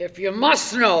 if you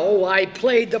must know, I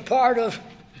played the part of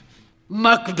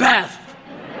Macbeth.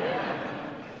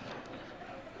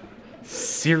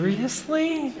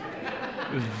 Seriously?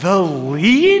 The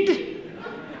lead?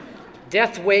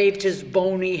 Death waved his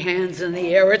bony hands in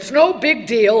the air. It's no big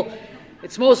deal.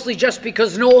 It's mostly just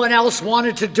because no one else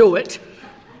wanted to do it.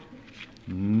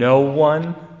 No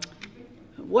one?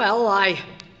 Well, I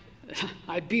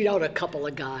beat out a couple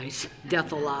of guys,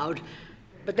 Death allowed,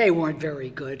 but they weren't very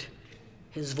good.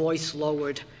 His voice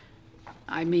lowered.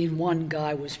 I mean, one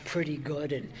guy was pretty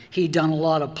good, and he'd done a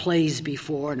lot of plays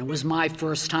before, and it was my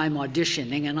first time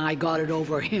auditioning, and I got it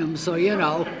over him, so,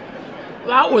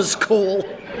 that was cool.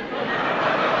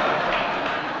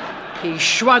 He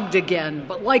shrugged again,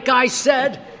 but like I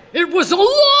said, it was a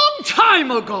long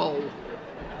time ago.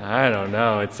 I don't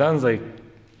know. It sounds like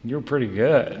you're pretty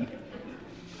good.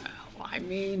 Well, I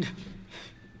mean,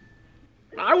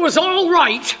 I was all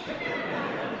right.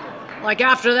 Like,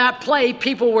 after that play,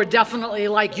 people were definitely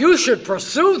like, you should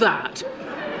pursue that.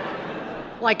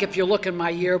 Like, if you look in my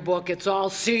yearbook, it's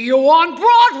all, see you on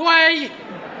Broadway.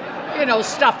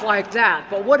 Stuff like that.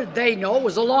 But what did they know? It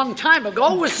was a long time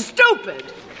ago. It was stupid.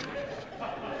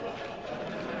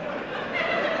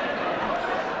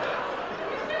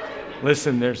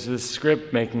 Listen, there's this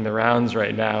script making the rounds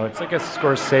right now. It's like a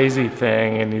Scorsese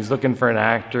thing, and he's looking for an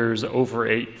actor who's over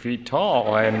 8 feet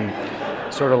tall and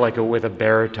sort of like with a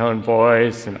baritone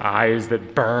voice and eyes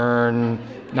that burn,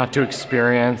 not too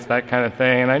experienced, that kind of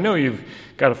thing. And I know you've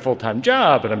got a full-time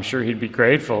job, and I'm sure he'd be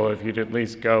grateful if you'd at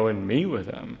least go and meet with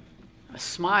him. A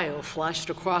smile flashed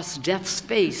across Death's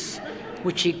face,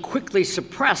 which he quickly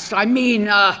suppressed. I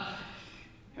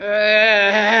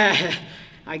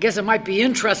guess it might be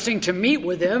interesting to meet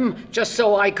with him, just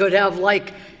so I could have,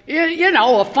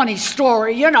 a funny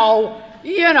story,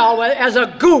 as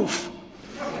a goof.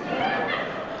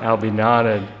 Albie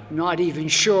nodded. Not even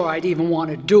sure I'd even want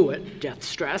to do it, Death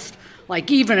stressed.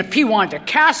 Like, even if he wanted to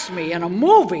cast me in a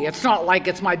movie, it's not like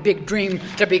it's my big dream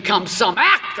to become some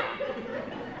actor.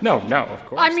 No, of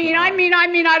course I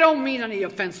don't mean any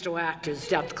offense to actors,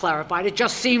 Death clarified. It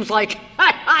just seems like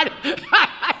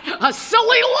a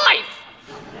silly life.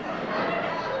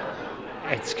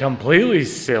 It's completely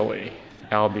silly,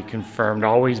 Albie confirmed.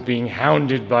 Always being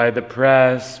hounded by the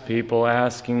press, people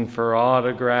asking for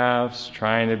autographs,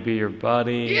 trying to be your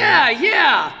buddy.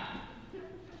 Yeah.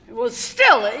 Well,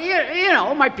 still,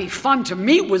 it might be fun to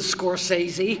meet with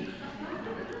Scorsese.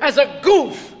 As a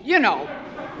goof,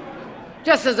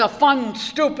 Just as a fun,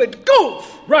 stupid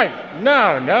goof. Right.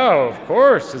 No, of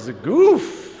course, as a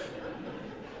goof.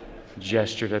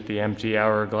 Gestured at the empty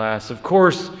hourglass. Of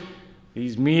course,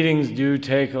 these meetings do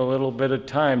take a little bit of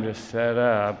time to set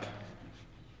up.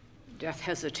 Death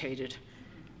hesitated.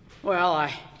 Well,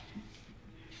 I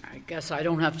guess I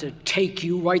don't have to take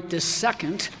you right this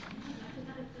second.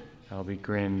 Albie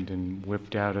grinned and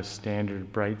whipped out a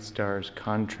standard Bright Stars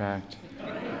contract.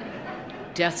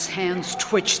 Death's hands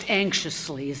twitched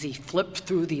anxiously as he flipped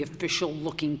through the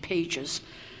official-looking pages.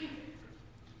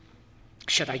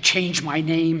 Should I change my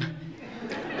name?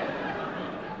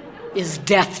 Is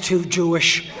Death too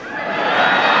Jewish?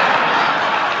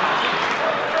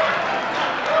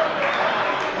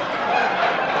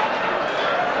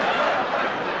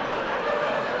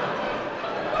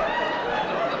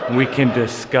 We can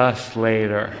discuss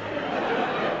later.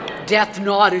 Death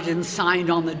nodded and signed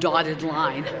on the dotted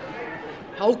line.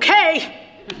 Okay.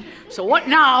 So what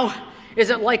now? Is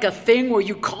it like a thing where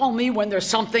you call me when there's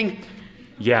something?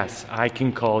 Yes, I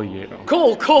can call you.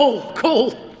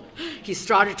 Cool. He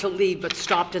started to leave, but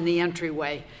stopped in the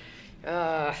entryway.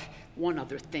 One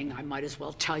other thing I might as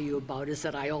well tell you about is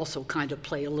that I also kind of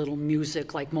play a little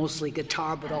music, like mostly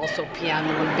guitar, but also piano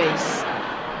and bass.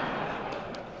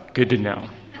 Good to know.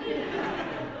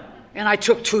 And I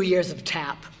took 2 years of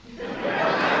tap.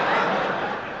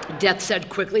 Death said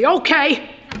quickly,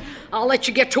 okay, I'll let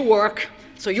you get to work.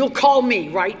 So you'll call me,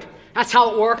 right? That's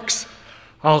how it works?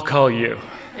 I'll call you.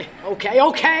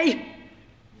 Okay.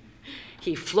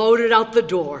 He floated out the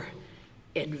door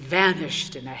and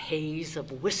vanished in a haze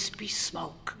of wispy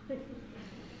smoke.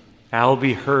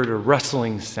 Albie heard a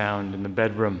rustling sound in the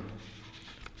bedroom.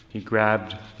 He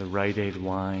grabbed the Rite Aid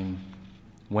wine,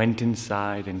 went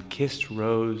inside, and kissed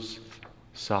Rose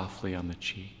softly on the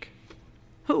cheek.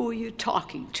 "Who are you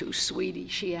talking to, sweetie?"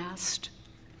 she asked.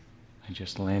 "I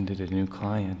just landed a new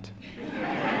client."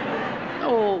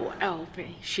 "Oh,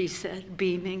 Albie," she said,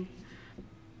 beaming.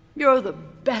 "You're the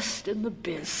best in the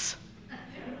biz."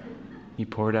 He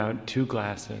poured out 2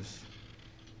 glasses,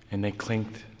 and they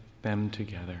clinked them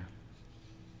together.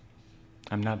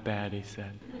 "I'm not bad," he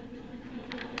said.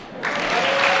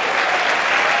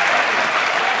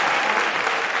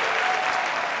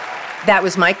 That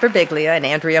was Mike Birbiglia and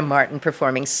Andrea Martin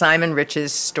performing Simon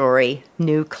Rich's story,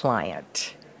 New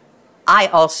Client. I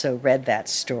also read that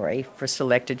story for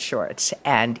Selected Shorts,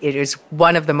 and it is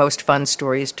one of the most fun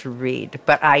stories to read.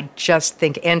 But I just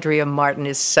think Andrea Martin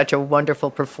is such a wonderful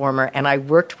performer, and I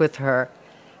worked with her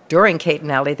during Kate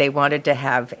and Allie. They wanted to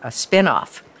have a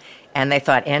spin-off, and they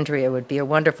thought Andrea would be a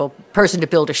wonderful person to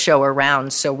build a show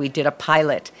around, so we did a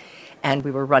pilot, and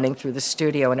we were running through the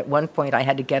studio, and at one point I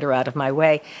had to get her out of my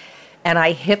way. And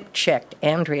I hip-checked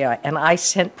Andrea, and I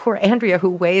sent poor Andrea, who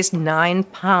weighs 9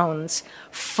 pounds,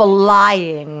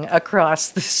 flying across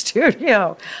the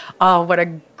studio. Oh, what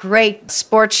a great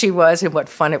sport she was, and what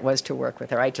fun it was to work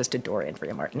with her. I just adore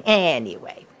Andrea Martin.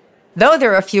 Anyway, though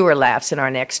there are fewer laughs in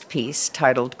our next piece,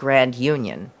 titled Grand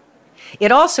Union,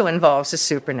 it also involves a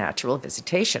supernatural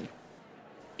visitation.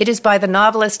 It is by the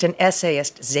novelist and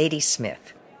essayist Zadie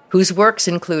Smith, whose works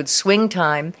include Swing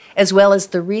Time, as well as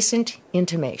the recent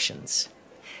Intimations.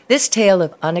 This tale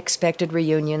of unexpected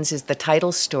reunions is the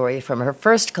title story from her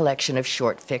first collection of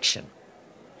short fiction.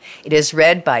 It is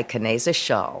read by Kaneza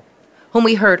Shaw, whom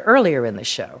we heard earlier in the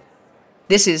show.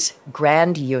 This is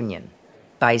Grand Union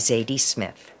by Zadie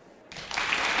Smith.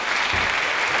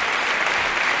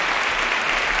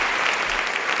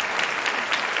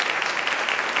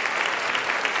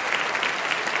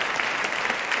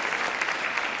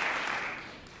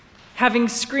 Having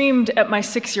screamed at my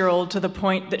 6-year-old to the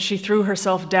point that she threw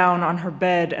herself down on her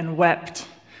bed and wept,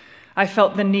 I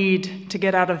felt the need to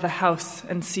get out of the house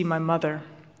and see my mother.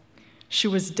 She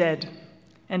was dead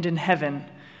and in heaven,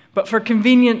 but for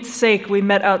convenience' sake, we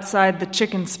met outside the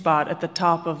chicken spot at the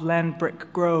top of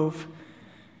Landbrick Grove.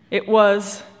 It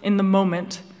was, in the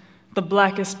moment, the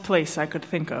blackest place I could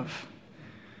think of.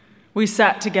 We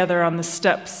sat together on the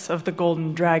steps of the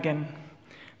Golden Dragon.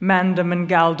 Mandem and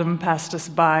Galdem passed us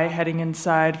by, heading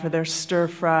inside for their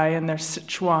stir-fry and their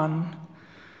Sichuan.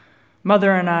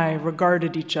 Mother and I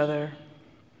regarded each other.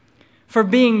 For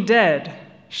being dead,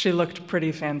 she looked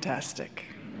pretty fantastic.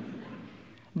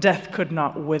 Death could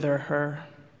not wither her.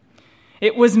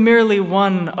 It was merely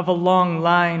one of a long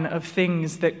line of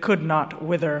things that could not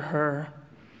wither her.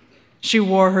 She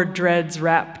wore her dreads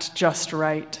wrapped just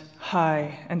right,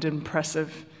 high and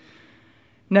impressive.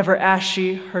 Never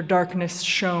ashy, her darkness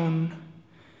shone.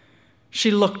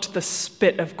 She looked the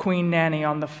spit of Queen Nanny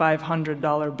on the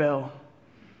 $500 bill.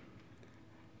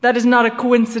 "That is not a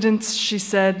coincidence," she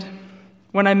said,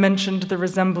 when I mentioned the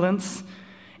resemblance.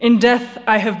 "In death,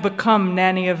 I have become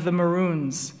Nanny of the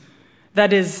Maroons.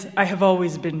 That is, I have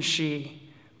always been she,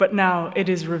 but now it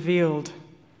is revealed."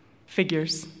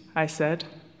 "Figures," I said.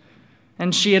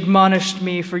 And she admonished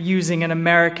me for using an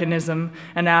Americanism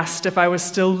and asked if I was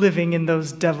still living in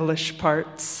those devilish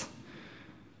parts.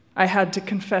 I had to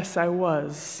confess I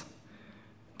was,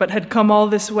 but had come all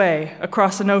this way,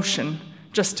 across an ocean,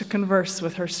 just to converse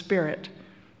with her spirit.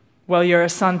 "Well, you're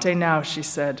Asante now," she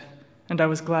said, and I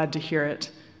was glad to hear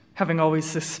it, having always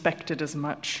suspected as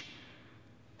much.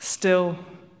 Still,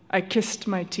 I kissed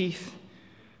my teeth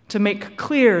to make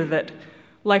clear that,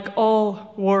 like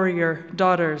all warrior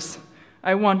daughters,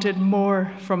 I wanted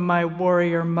more from my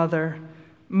warrior mother,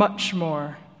 much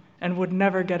more, and would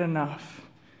never get enough.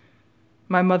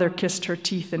 My mother kissed her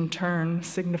teeth in turn,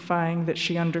 signifying that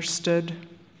she understood.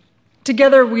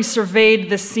 Together we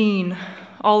surveyed the scene.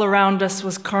 All around us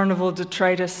was carnival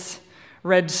detritus,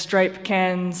 red stripe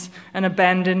cans, and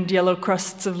abandoned yellow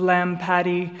crusts of lamb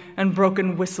patty, and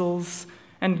broken whistles,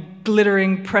 and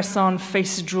glittering press-on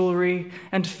face jewelry,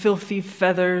 and filthy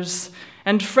feathers,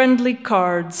 and friendly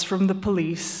cards from the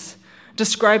police,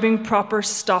 describing proper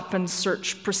stop and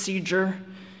search procedure,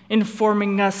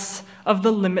 informing us of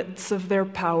the limits of their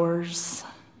powers.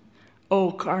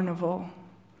 Oh, carnival.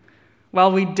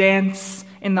 While we dance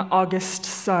in the August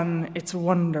sun, it's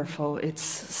wonderful, it's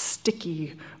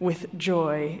sticky with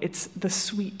joy, it's the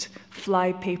sweet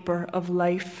flypaper of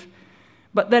life.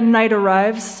 But then night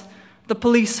arrives, the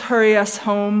police hurry us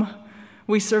home,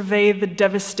 we survey the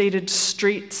devastated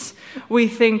streets. We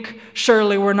think,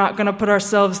 surely we're not going to put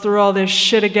ourselves through all this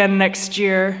shit again next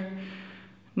year.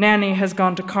 Nanny has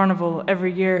gone to carnival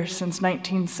every year since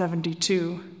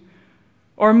 1972.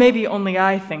 Or maybe only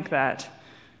I think that.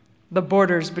 The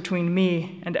borders between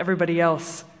me and everybody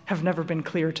else have never been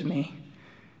clear to me.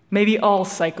 Maybe all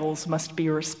cycles must be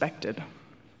respected.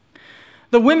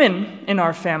 The women in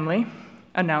our family,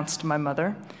 announced my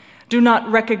mother, do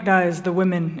not recognize the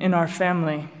women in our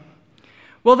family.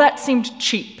 Well, that seemed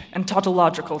cheap and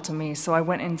tautological to me, so I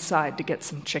went inside to get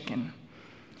some chicken.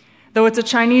 Though it's a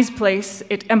Chinese place,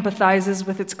 it empathizes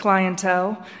with its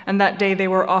clientele, and that day they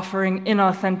were offering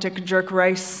inauthentic jerk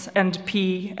rice and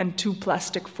pea and 2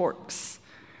 plastic forks.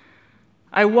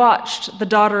 I watched the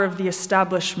daughter of the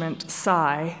establishment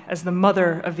sigh as the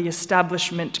mother of the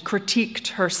establishment critiqued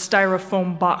her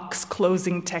styrofoam box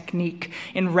closing technique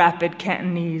in rapid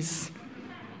Cantonese.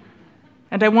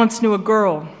 And I once knew a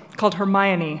girl called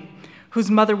Hermione, whose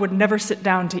mother would never sit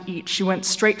down to eat. She went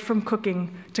straight from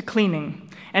cooking to cleaning.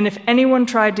 And if anyone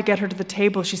tried to get her to the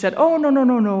table, she said, "Oh,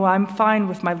 no, I'm fine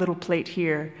with my little plate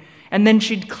here." And then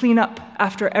she'd clean up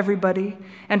after everybody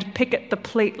and pick at the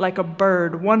plate like a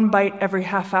bird, 1 bite every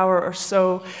half hour or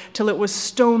so, till it was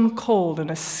stone cold and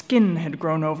a skin had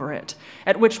grown over it,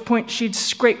 at which point she'd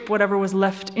scrape whatever was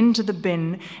left into the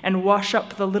bin and wash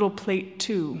up the little plate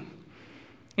too.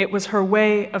 It was her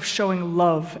way of showing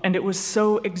love, and it was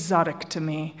so exotic to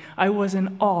me. I was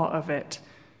in awe of it.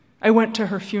 I went to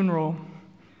her funeral.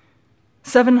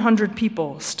 700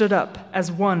 people stood up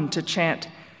as one to chant,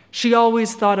 "She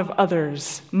always thought of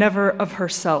others, never of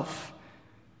herself.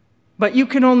 But you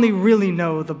can only really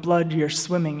know the blood you're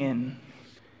swimming in."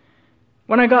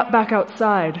 When I got back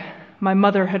outside, my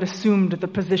mother had assumed the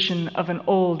position of an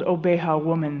old Obeah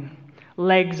woman,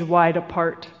 legs wide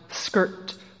apart,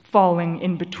 skirt falling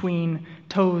in between,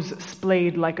 toes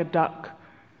splayed like a duck.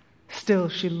 Still,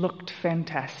 she looked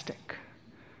fantastic.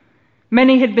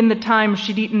 Many had been the times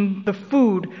she'd eaten the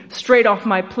food straight off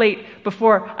my plate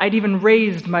before I'd even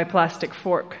raised my plastic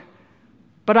fork.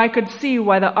 But I could see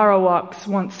why the Arawaks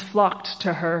once flocked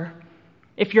to her.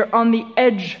 If you're on the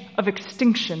edge of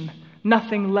extinction,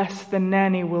 nothing less than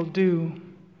Nanny will do.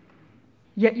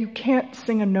 "Yet you can't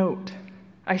sing a note,"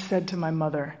 I said to my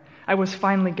mother. I was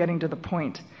finally getting to the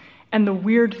point. And the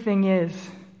weird thing is,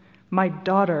 my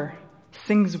daughter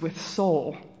sings with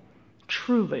soul.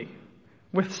 Truly.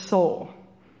 With soul.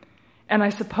 And I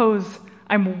suppose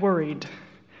I'm worried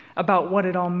about what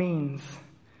it all means.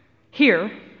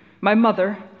 Here, my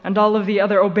mother and all of the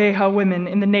other Obeah women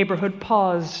in the neighborhood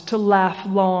paused to laugh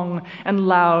long and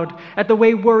loud at the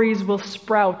way worries will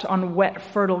sprout on wet,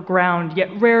 fertile ground,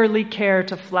 yet rarely care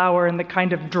to flower in the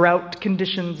kind of drought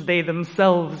conditions they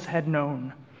themselves had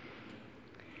known.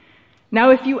 "Now,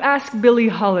 if you ask Billie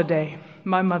Holiday,"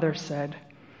 my mother said,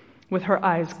 with her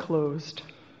eyes closed,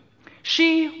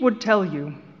 "she would tell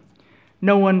you,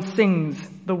 no one sings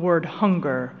the word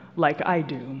hunger like I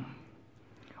do,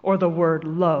 or the word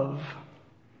love."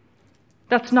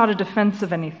 "That's not a defense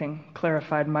of anything,"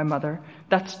 clarified my mother.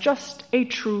 "That's just a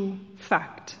true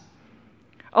fact.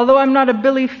 Although I'm not a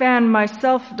Billie fan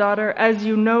myself, daughter, as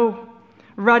you know,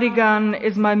 Radigan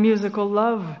is my musical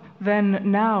love, then,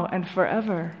 now, and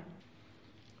forever."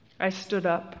 I stood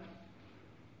up.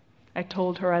 I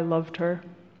told her I loved her.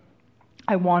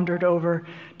 I wandered over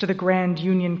to the Grand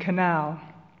Union Canal,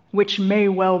 which may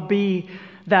well be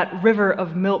that river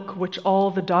of milk which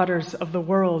all the daughters of the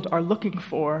world are looking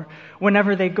for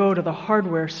whenever they go to the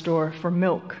hardware store for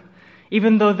milk,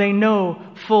 even though they know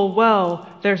full well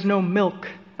there's no milk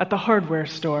at the hardware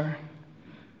store.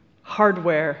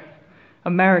 Hardware,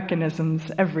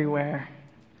 Americanisms everywhere,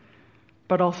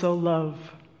 but also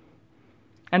love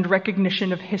and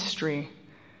recognition of history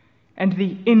and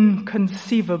the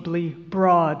inconceivably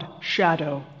broad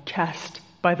shadow cast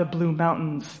by the Blue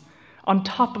Mountains, on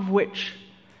top of which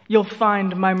you'll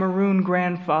find my maroon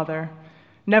grandfather,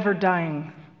 never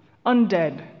dying,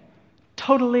 undead,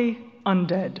 totally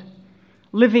undead,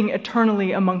 living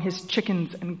eternally among his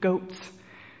chickens and goats,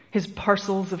 his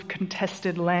parcels of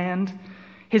contested land,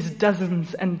 his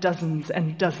dozens and dozens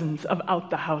and dozens of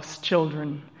out-the-house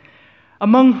children,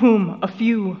 among whom a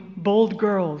few bold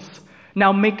girls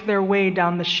now make their way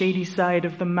down the shady side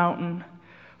of the mountain,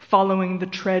 following the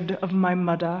tread of my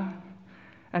mother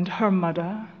and her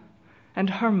mother and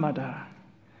her mother,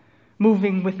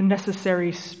 moving with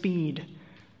necessary speed,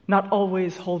 not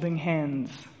always holding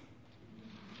hands.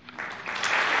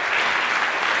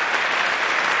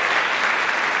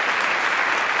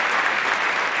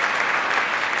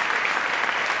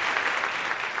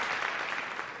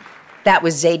 That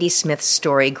was Zadie Smith's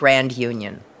story, Grand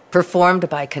Union, performed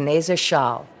by Kaneza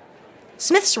Shal.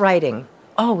 Smith's writing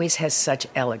always has such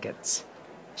elegance.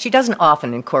 She doesn't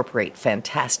often incorporate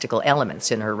fantastical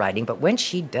elements in her writing, but when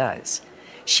she does,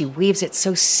 she weaves it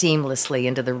so seamlessly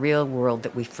into the real world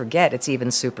that we forget it's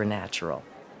even supernatural.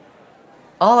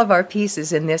 All of our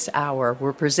pieces in this hour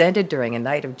were presented during a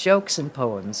night of jokes and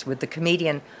poems with the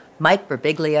comedian Mike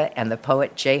Birbiglia and the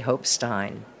poet J. Hope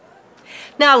Stein.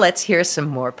 Now let's hear some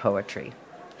more poetry.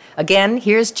 Again,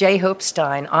 here's J. Hope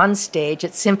Stein on stage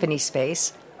at Symphony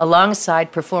Space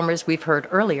alongside performers we've heard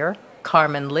earlier,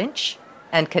 Carmen Lynch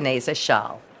and Keneza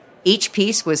Schall. Each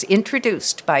piece was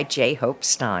introduced by J. Hope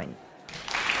Stein.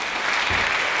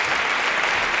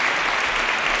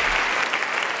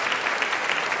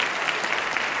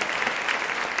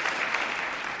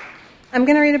 I'm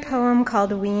going to read a poem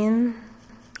called Wean.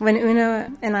 When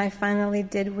Una and I finally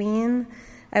did wean,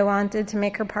 I wanted to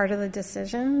make her part of the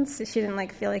decisions. She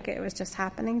didn't feel like it was just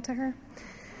happening to her.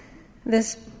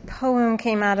 This poem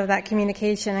came out of that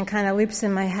communication and kind of loops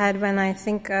in my head when I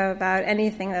think about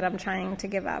anything that I'm trying to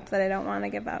give up, that I don't want to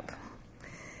give up.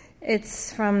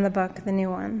 It's from the book, The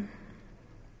New One.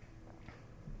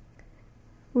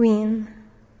 Wean.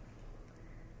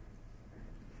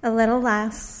 A little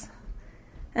less,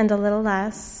 and a little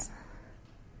less,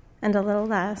 and a little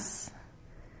less,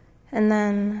 and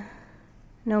then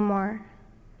no more.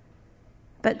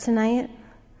 But tonight,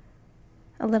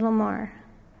 a little more.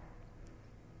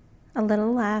 A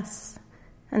little less,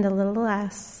 and a little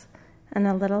less, and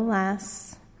a little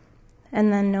less,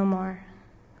 and then no more.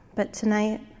 But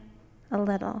tonight, a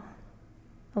little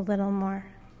more.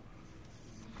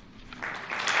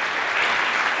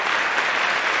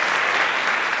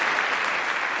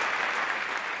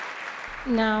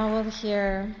 Now we'll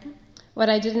hear What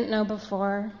I Didn't Know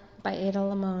Before by Ada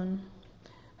Limon.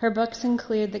 Her books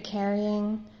include The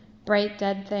Carrying, Bright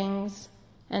Dead Things,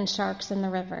 and Sharks in the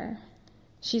River.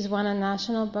 She's won a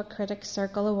National Book Critics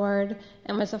Circle Award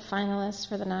and was a finalist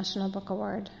for the National Book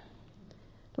Award.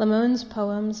 Limon's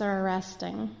poems are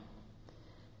arresting.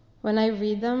 When I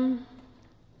read them,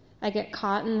 I get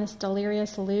caught in this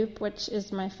delirious loop, which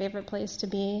is my favorite place to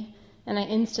be, and I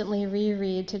instantly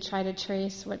reread to try to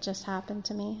trace what just happened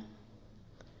to me.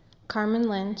 Carmen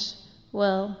Lynch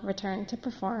will return to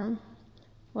perform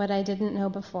What I Didn't Know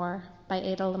Before by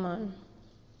Ada Limon.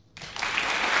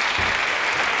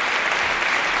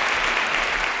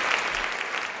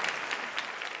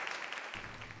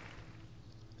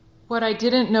 What I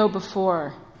didn't know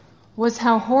before was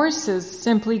how horses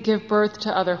simply give birth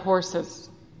to other horses.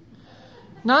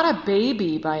 Not a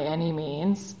baby by any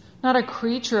means, not a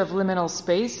creature of liminal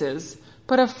spaces,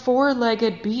 but a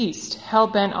four-legged beast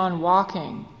hell-bent on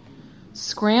walking,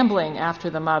 scrambling after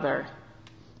the mother.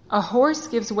 A horse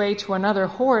gives way to another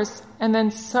horse, and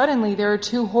then suddenly there are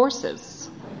two horses.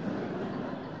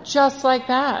 Just like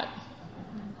that.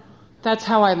 That's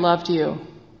how I loved you.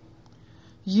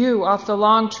 You off the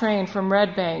long train from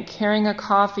Red Bank, carrying a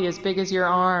coffee as big as your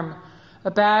arm, a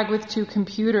bag with two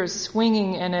computers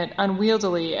swinging in it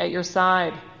unwieldily at your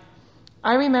side.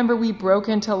 I remember we broke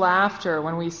into laughter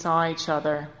when we saw each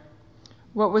other.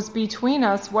 What was between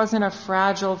us wasn't a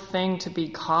fragile thing to be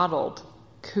coddled,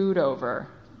 cooed over.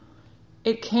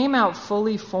 It came out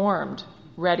fully formed,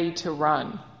 ready to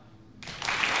run.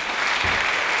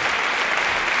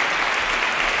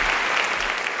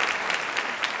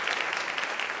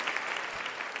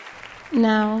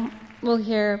 Now we'll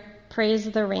hear Praise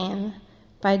the Rain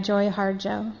by Joy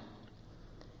Harjo.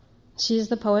 She's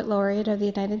the Poet Laureate of the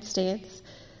United States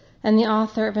and the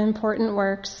author of important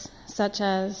works such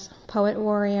as Poet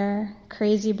Warrior,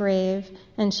 Crazy Brave,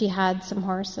 and She Had Some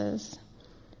Horses.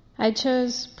 I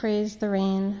chose Praise the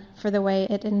Rain for the way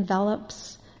it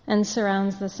envelops and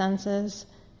surrounds the senses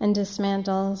and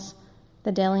dismantles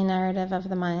the daily narrative of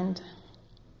the mind.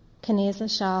 Keneza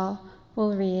Schall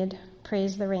will read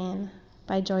Praise the Rain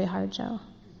by Joy Harjo.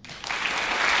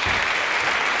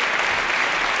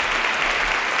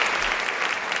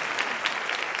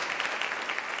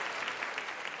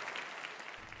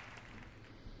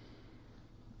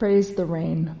 Praise the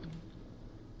rain.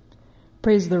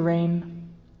 Praise the rain,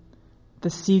 the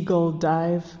seagull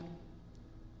dive,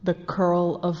 the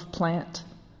curl of plant,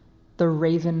 the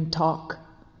raven talk.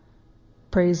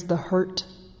 Praise the hurt,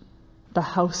 the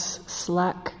house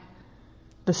slack,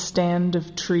 the stand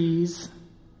of trees,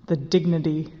 the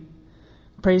dignity.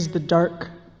 Praise the dark,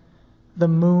 the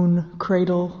moon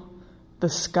cradle, the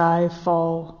sky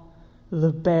fall,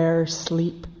 the bear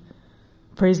sleep.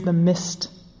 Praise the mist,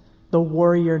 the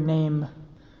warrior name,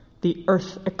 the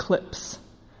earth eclipse,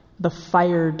 the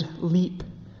fired leap.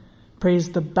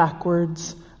 Praise the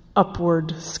backwards,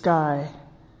 upward sky,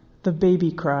 the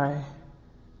baby cry,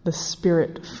 the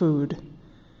spirit food.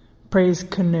 Praise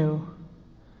canoe,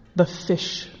 the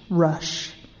fish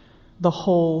rush, the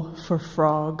hole for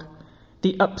frog,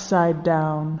 the upside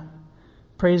down.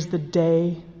 Praise the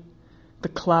day, the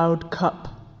cloud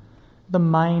cup, the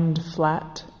mind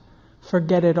flat,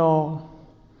 forget it all.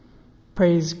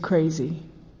 Praise crazy,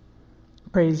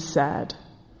 praise sad,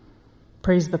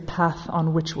 praise the path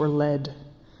on which we're led,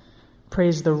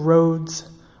 praise the roads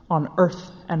on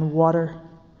earth and water,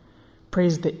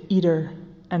 praise the eater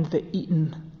and the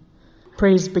eaten,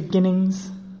 praise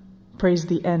beginnings, praise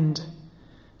the end,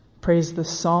 praise the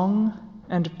song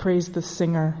and praise the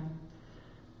singer,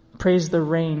 praise the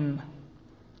rain,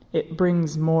 it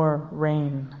brings more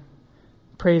rain,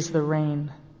 praise the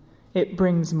rain, it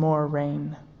brings more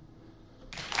rain.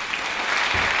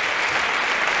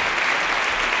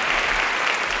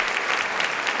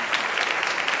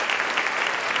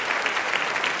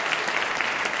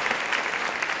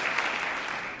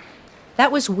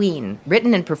 That was Ween,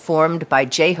 written and performed by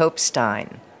J. Hope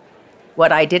Stein.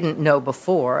 What I Didn't Know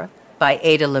Before, by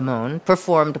Ada Limon,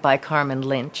 performed by Carmen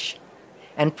Lynch.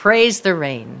 And Praise the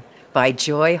Rain, by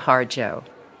Joy Harjo,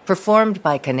 performed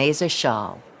by Kaneza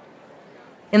Shal.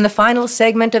 In the final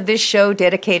segment of this show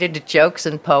dedicated to jokes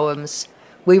and poems,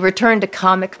 we return to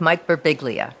comic Mike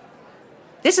Birbiglia.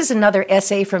 This is another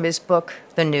essay from his book,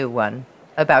 The New One,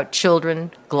 about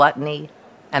children, gluttony,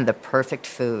 and the perfect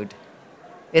food.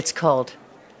 It's called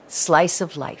Slice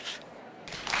of Life.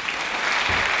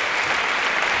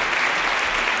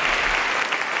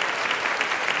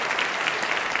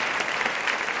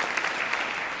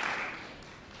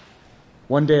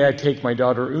 One day I take my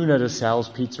daughter Una to Sal's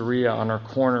Pizzeria on our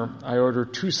corner. I order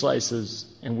 2 slices,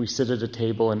 and we sit at a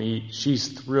table and eat. She's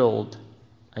thrilled.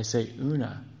 I say,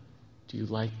 Una, do you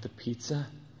like the pizza?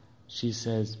 She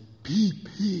says,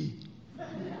 PP,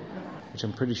 which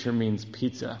I'm pretty sure means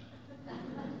pizza.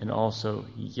 And also,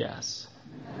 yes.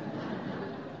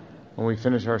 When we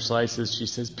finish our slices, she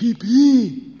says,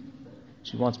 PP.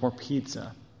 She wants more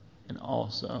pizza. And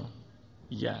also,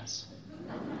 yes.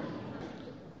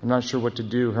 I'm not sure what to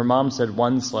do. Her mom said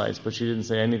 1 slice, but she didn't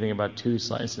say anything about 2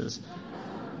 slices.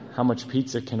 How much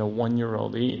pizza can a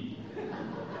 1-year-old eat?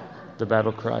 The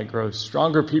battle cry grows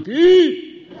stronger,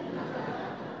 PP.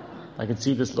 I can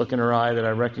see this look in her eye that I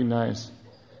recognize.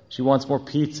 She wants more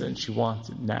pizza, and she wants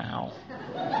it now.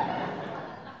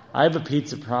 I have a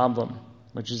pizza problem,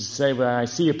 which is to say when I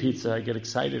see a pizza, I get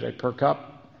excited, I perk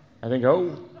up. I think,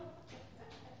 oh,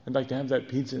 I'd like to have that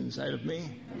pizza inside of me.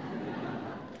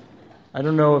 I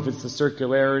don't know if it's the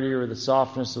circularity or the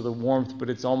softness or the warmth, but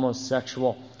it's almost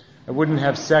sexual. I wouldn't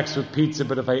have sex with pizza,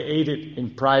 but if I ate it in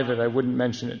private, I wouldn't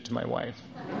mention it to my wife.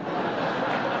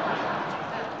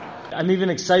 I'm even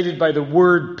excited by the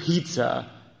word pizza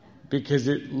because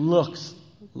it looks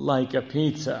like a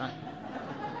pizza.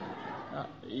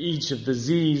 Each of the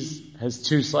Z's has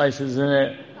 2 slices in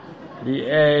it. The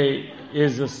A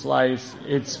is a slice.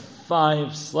 It's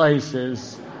 5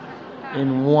 slices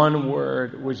in one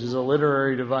word, which is a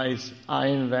literary device I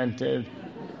invented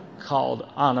called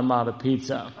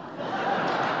onomatopoeia.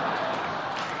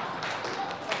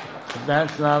 If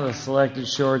that's not a Selected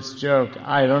Shorts joke,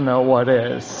 I don't know what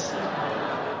is.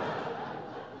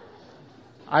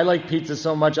 I like pizza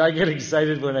so much, I get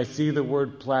excited when I see the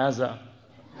word plaza.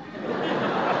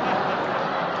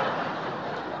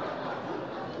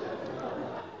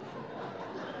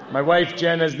 My wife,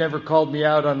 Jen, has never called me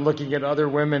out on looking at other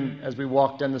women as we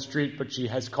walk down the street, but she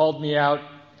has called me out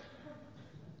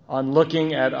on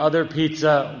looking at other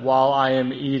pizza while I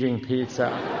am eating pizza.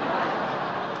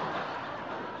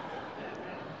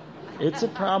 It's a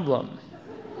problem.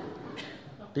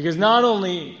 Because not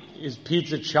only is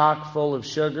pizza chock full of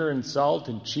sugar and salt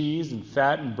and cheese and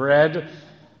fat and bread,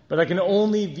 but I can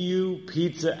only view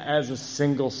pizza as a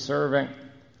single serving,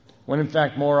 when in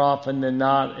fact more often than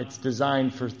not it's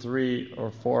designed for 3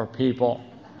 or 4 people.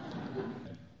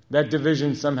 That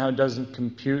division somehow doesn't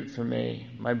compute for me.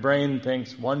 My brain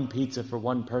thinks 1 pizza for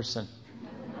 1 person.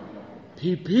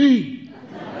 PP!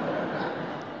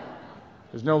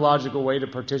 There's no logical way to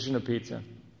partition a pizza.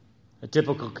 A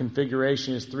typical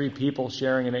configuration is 3 people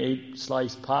sharing an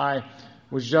 8-slice pie,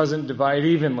 which doesn't divide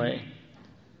evenly.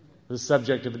 The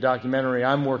subject of a documentary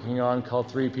I'm working on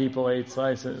called 3 People, 8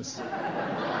 Slices.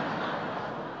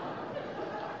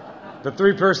 The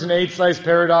 3-person 8-slice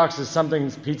paradox is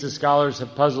something pizza scholars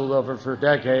have puzzled over for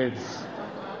decades.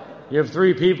 You have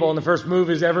 3 people, and the first move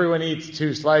is everyone eats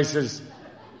 2 slices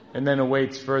and then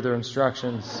awaits further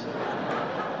instructions.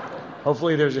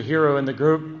 Hopefully there's a hero in the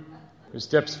group who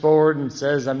steps forward and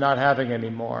says, I'm not having any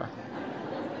more.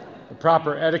 The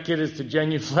proper etiquette is to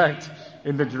genuflect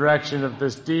in the direction of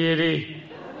this deity.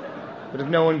 But if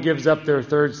no one gives up their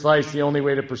 3rd slice, the only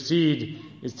way to proceed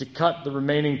is to cut the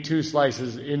remaining 2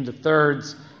 slices into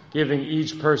thirds giving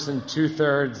each person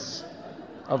 2/3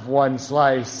 of one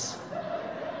slice.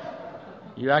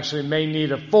 You actually may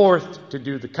need a fourth to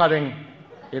do the cutting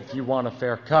if you want a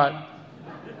fair cut.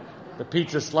 The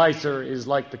pizza slicer is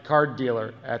like the card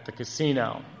dealer at the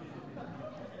casino.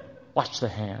 Watch the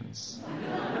hands.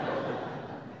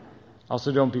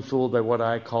 Also, don't be fooled by what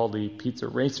I call the pizza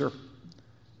racer,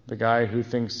 the guy who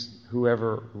thinks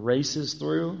whoever races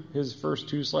through his first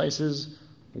 2 slices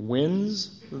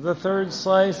wins the 3rd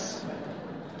slice.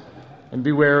 And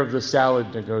beware of the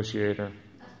salad negotiator,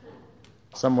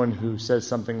 someone who says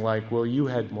something like, well, you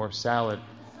had more salad,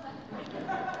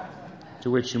 to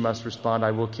which you must respond,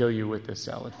 I will kill you with this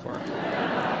salad fork.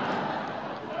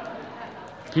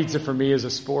 Pizza for me is a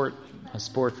sport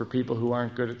for people who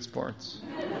aren't good at sports.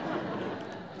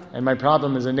 And my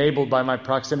problem is enabled by my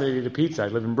proximity to pizza. I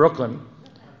live in Brooklyn,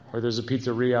 where there's a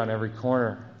pizzeria on every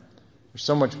corner. There's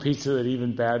so much pizza that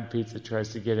even bad pizza tries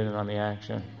to get in on the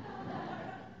action.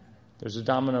 There's a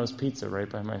Domino's Pizza right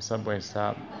by my subway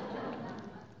stop.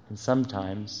 And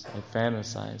sometimes I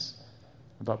fantasize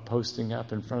about posting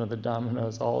up in front of the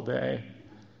Domino's all day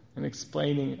and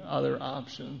explaining other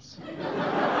options.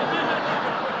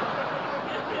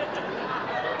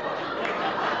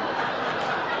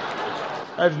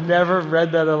 I've never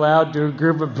read that aloud to a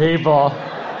group of people.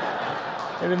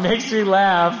 And it makes me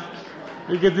laugh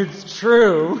because it's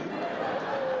true.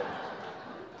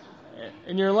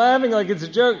 And you're laughing like it's a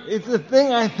joke. It's a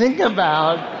thing I think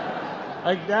about.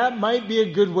 Like, that might be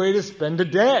a good way to spend a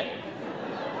day.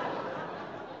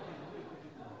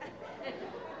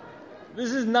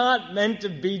 This is not meant to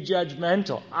be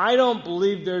judgmental. I don't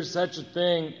believe there's such a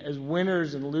thing as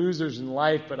winners and losers in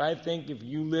life, but I think if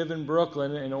you live in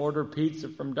Brooklyn and order pizza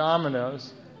from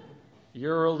Domino's,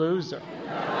 you're a loser.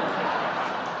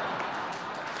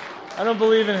 I don't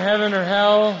believe in heaven or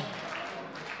hell,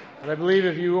 but I believe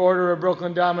if you order a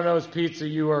Brooklyn Domino's pizza,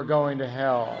 you are going to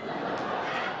hell.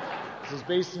 This is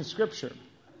based in Scripture.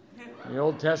 In the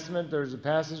Old Testament, there's a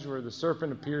passage where the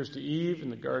serpent appears to Eve in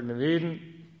the Garden of Eden.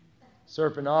 The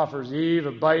serpent offers Eve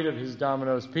a bite of his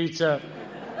Domino's pizza.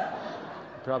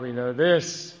 You probably know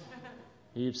this.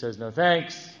 Eve says, no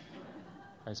thanks.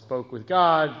 I spoke with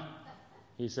God.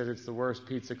 He said it's the worst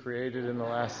pizza created in the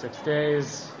last 6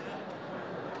 days.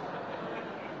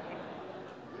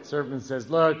 Serpent says,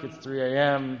 look, it's 3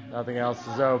 a.m., nothing else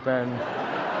is open.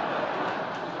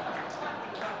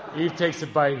 Eve takes a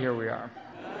bite, here we are.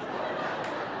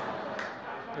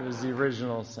 It was the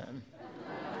original sin.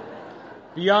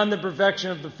 Beyond the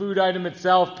perfection of the food item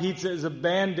itself, pizza is a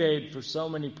Band-Aid for so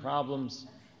many problems.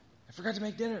 I forgot to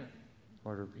make dinner.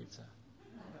 Order pizza.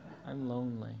 I'm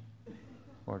lonely.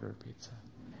 Order pizza.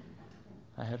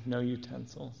 I have no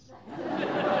utensils.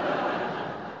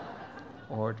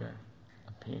 Order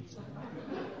a pizza.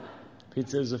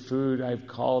 Pizza is a food I've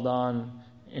called on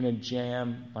in a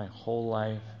jam my whole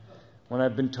life. When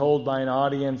I've been told by an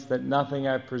audience that nothing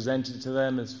I've presented to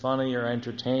them is funny or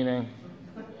entertaining,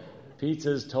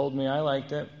 pizza has told me I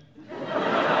liked it.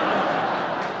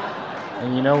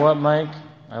 And you know what, Mike?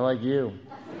 I like you.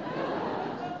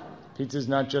 Pizza is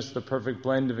not just the perfect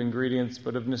blend of ingredients,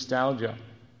 but of nostalgia.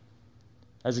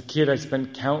 As a kid, I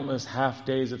spent countless half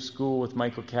days of school with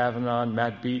Michael Cavanaugh and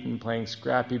Matt Beaton playing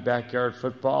scrappy backyard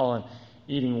football and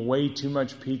eating way too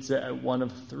much pizza at one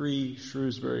of 3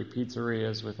 Shrewsbury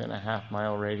pizzerias within a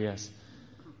half-mile radius.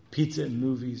 Pizza in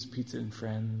movies, pizza in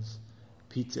Friends,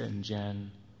 pizza in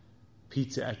Jen,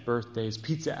 pizza at birthdays,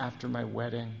 pizza after my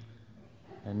wedding,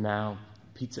 and now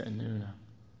pizza in Una.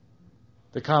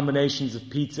 The combinations of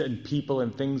pizza and people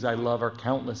and things I love are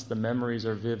countless. The memories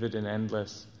are vivid and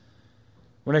endless.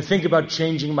 When I think about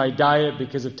changing my diet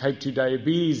because of type 2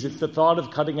 diabetes, it's the thought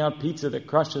of cutting out pizza that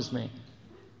crushes me.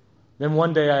 Then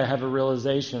one day I have a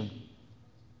realization.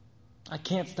 I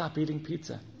can't stop eating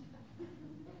pizza,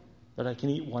 but I can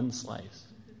eat 1 slice.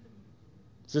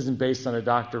 This isn't based on a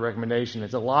doctor recommendation.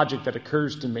 It's a logic that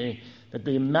occurs to me that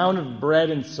the amount of bread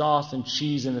and sauce and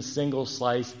cheese in a single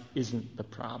slice isn't the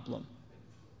problem.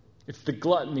 It's the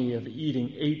gluttony of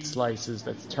eating 8 slices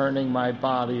that's turning my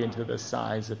body into the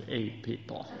size of 8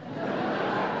 people.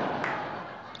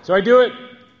 So I do it.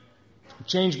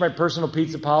 Change my personal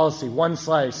pizza policy. 1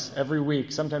 slice every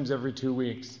week, sometimes every 2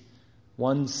 weeks.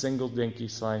 1 single dinky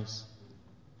slice.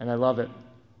 And I love it.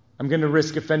 I'm going to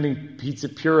risk offending pizza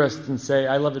purists and say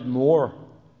I love it more.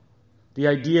 The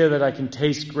idea that I can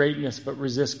taste greatness but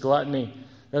resist gluttony,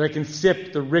 that I can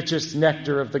sip the richest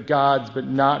nectar of the gods but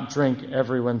not drink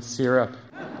everyone's syrup.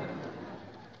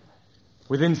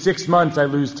 Within 6 months, I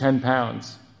lose 10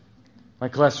 pounds. My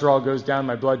cholesterol goes down,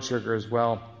 my blood sugar as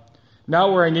well.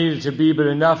 Not where I need it to be, but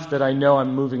enough that I know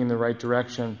I'm moving in the right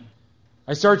direction.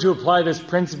 I started to apply this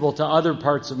principle to other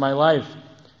parts of my life.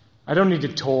 I don't need to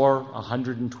tour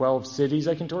 112 cities.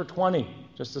 I can tour 20,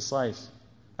 just a slice.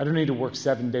 I don't need to work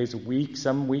 7 days a week.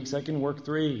 Some weeks I can work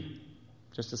 3,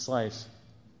 just a slice.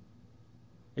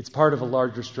 It's part of a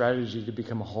larger strategy to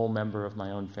become a whole member of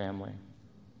my own family.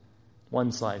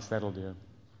 1 slice, that'll do.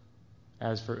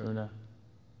 As for Una,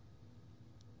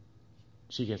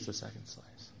 she gets the second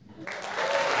slice.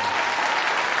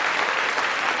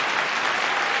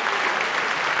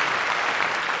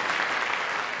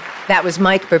 That was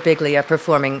Mike Birbiglia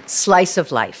performing Slice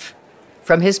of Life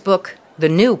from his book, The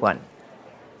New One,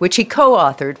 which he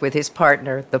co-authored with his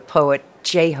partner, the poet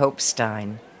J. Hope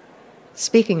Stein.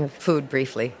 Speaking of food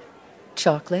briefly,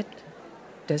 chocolate.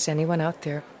 Does anyone out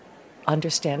there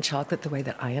understand chocolate the way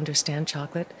that I understand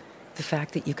chocolate? The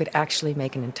fact that you could actually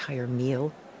make an entire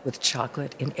meal with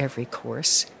chocolate in every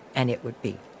course, and it would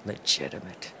be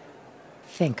legitimate.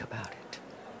 Think about it.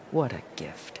 What a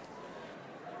gift.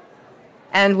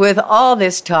 And with all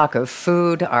this talk of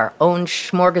food, our own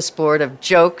smorgasbord of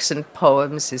jokes and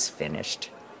poems is finished.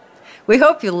 We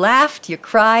hope you laughed, you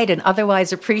cried, and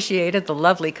otherwise appreciated the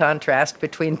lovely contrast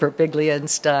between Birbiglia and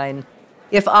Stein.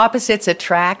 If opposites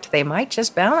attract, they might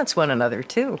just balance one another,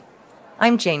 too.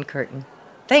 I'm Jane Curtin.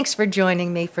 Thanks for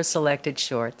joining me for Selected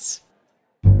Shorts.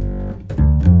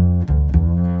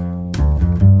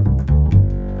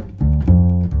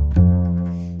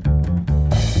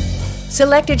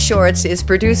 Selected Shorts is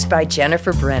produced by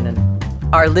Jennifer Brennan.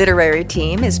 Our literary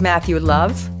team is Matthew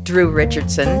Love, Drew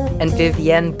Richardson, and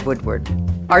Vivienne Woodward.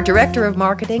 Our director of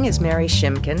marketing is Mary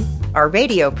Shimkin. Our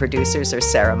radio producers are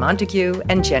Sarah Montague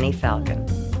and Jenny Falcon.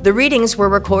 The readings were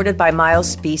recorded by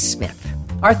Miles B. Smith.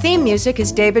 Our theme music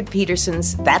is David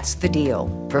Peterson's That's the Deal,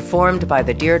 performed by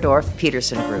the Deerdorf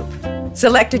Peterson Group.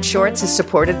 Selected Shorts is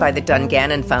supported by the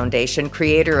Dungannon Foundation,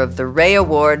 creator of the Ray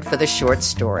Award for the Short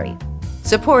Story.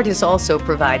 Support is also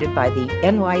provided by the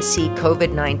NYC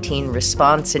COVID-19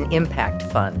 Response and Impact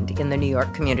Fund in the New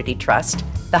York Community Trust,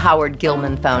 the Howard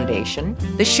Gilman Foundation,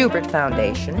 the Schubert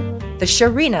Foundation, the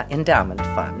Sharina Endowment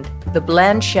Fund, the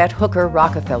Blanchette Hooker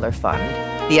Rockefeller Fund,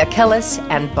 the Achilles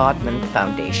and Bodman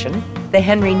Foundation, the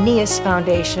Henry Nias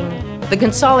Foundation, the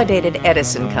Consolidated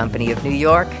Edison Company of New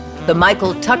York, the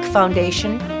Michael Tuck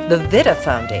Foundation, the Vita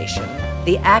Foundation,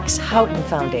 the Axe Houghton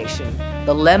Foundation,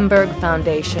 the Lemberg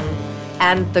Foundation,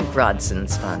 and the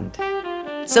Grodzins Fund.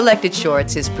 Selected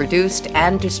Shorts is produced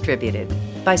and distributed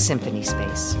by Symphony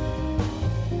Space.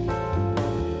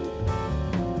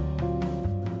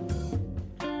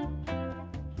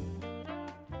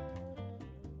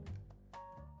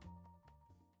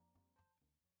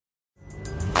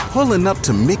 Pulling up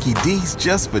to Mickey D's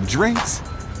just for drinks?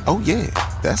 Oh yeah,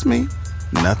 that's me.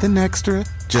 Nothing extra,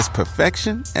 just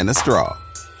perfection and a straw.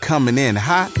 Coming in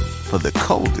hot for the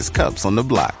coldest cups on the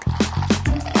block.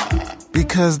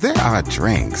 Because there are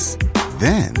drinks.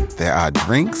 Then there are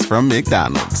drinks from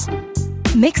McDonald's.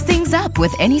 Mix things up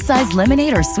with any size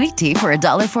lemonade or sweet tea for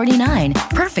 $1.49.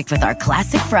 Perfect with our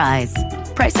classic fries.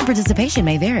 Price and participation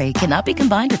may vary. Cannot be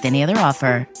combined with any other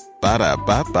offer.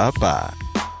 Ba-da-ba-ba-ba.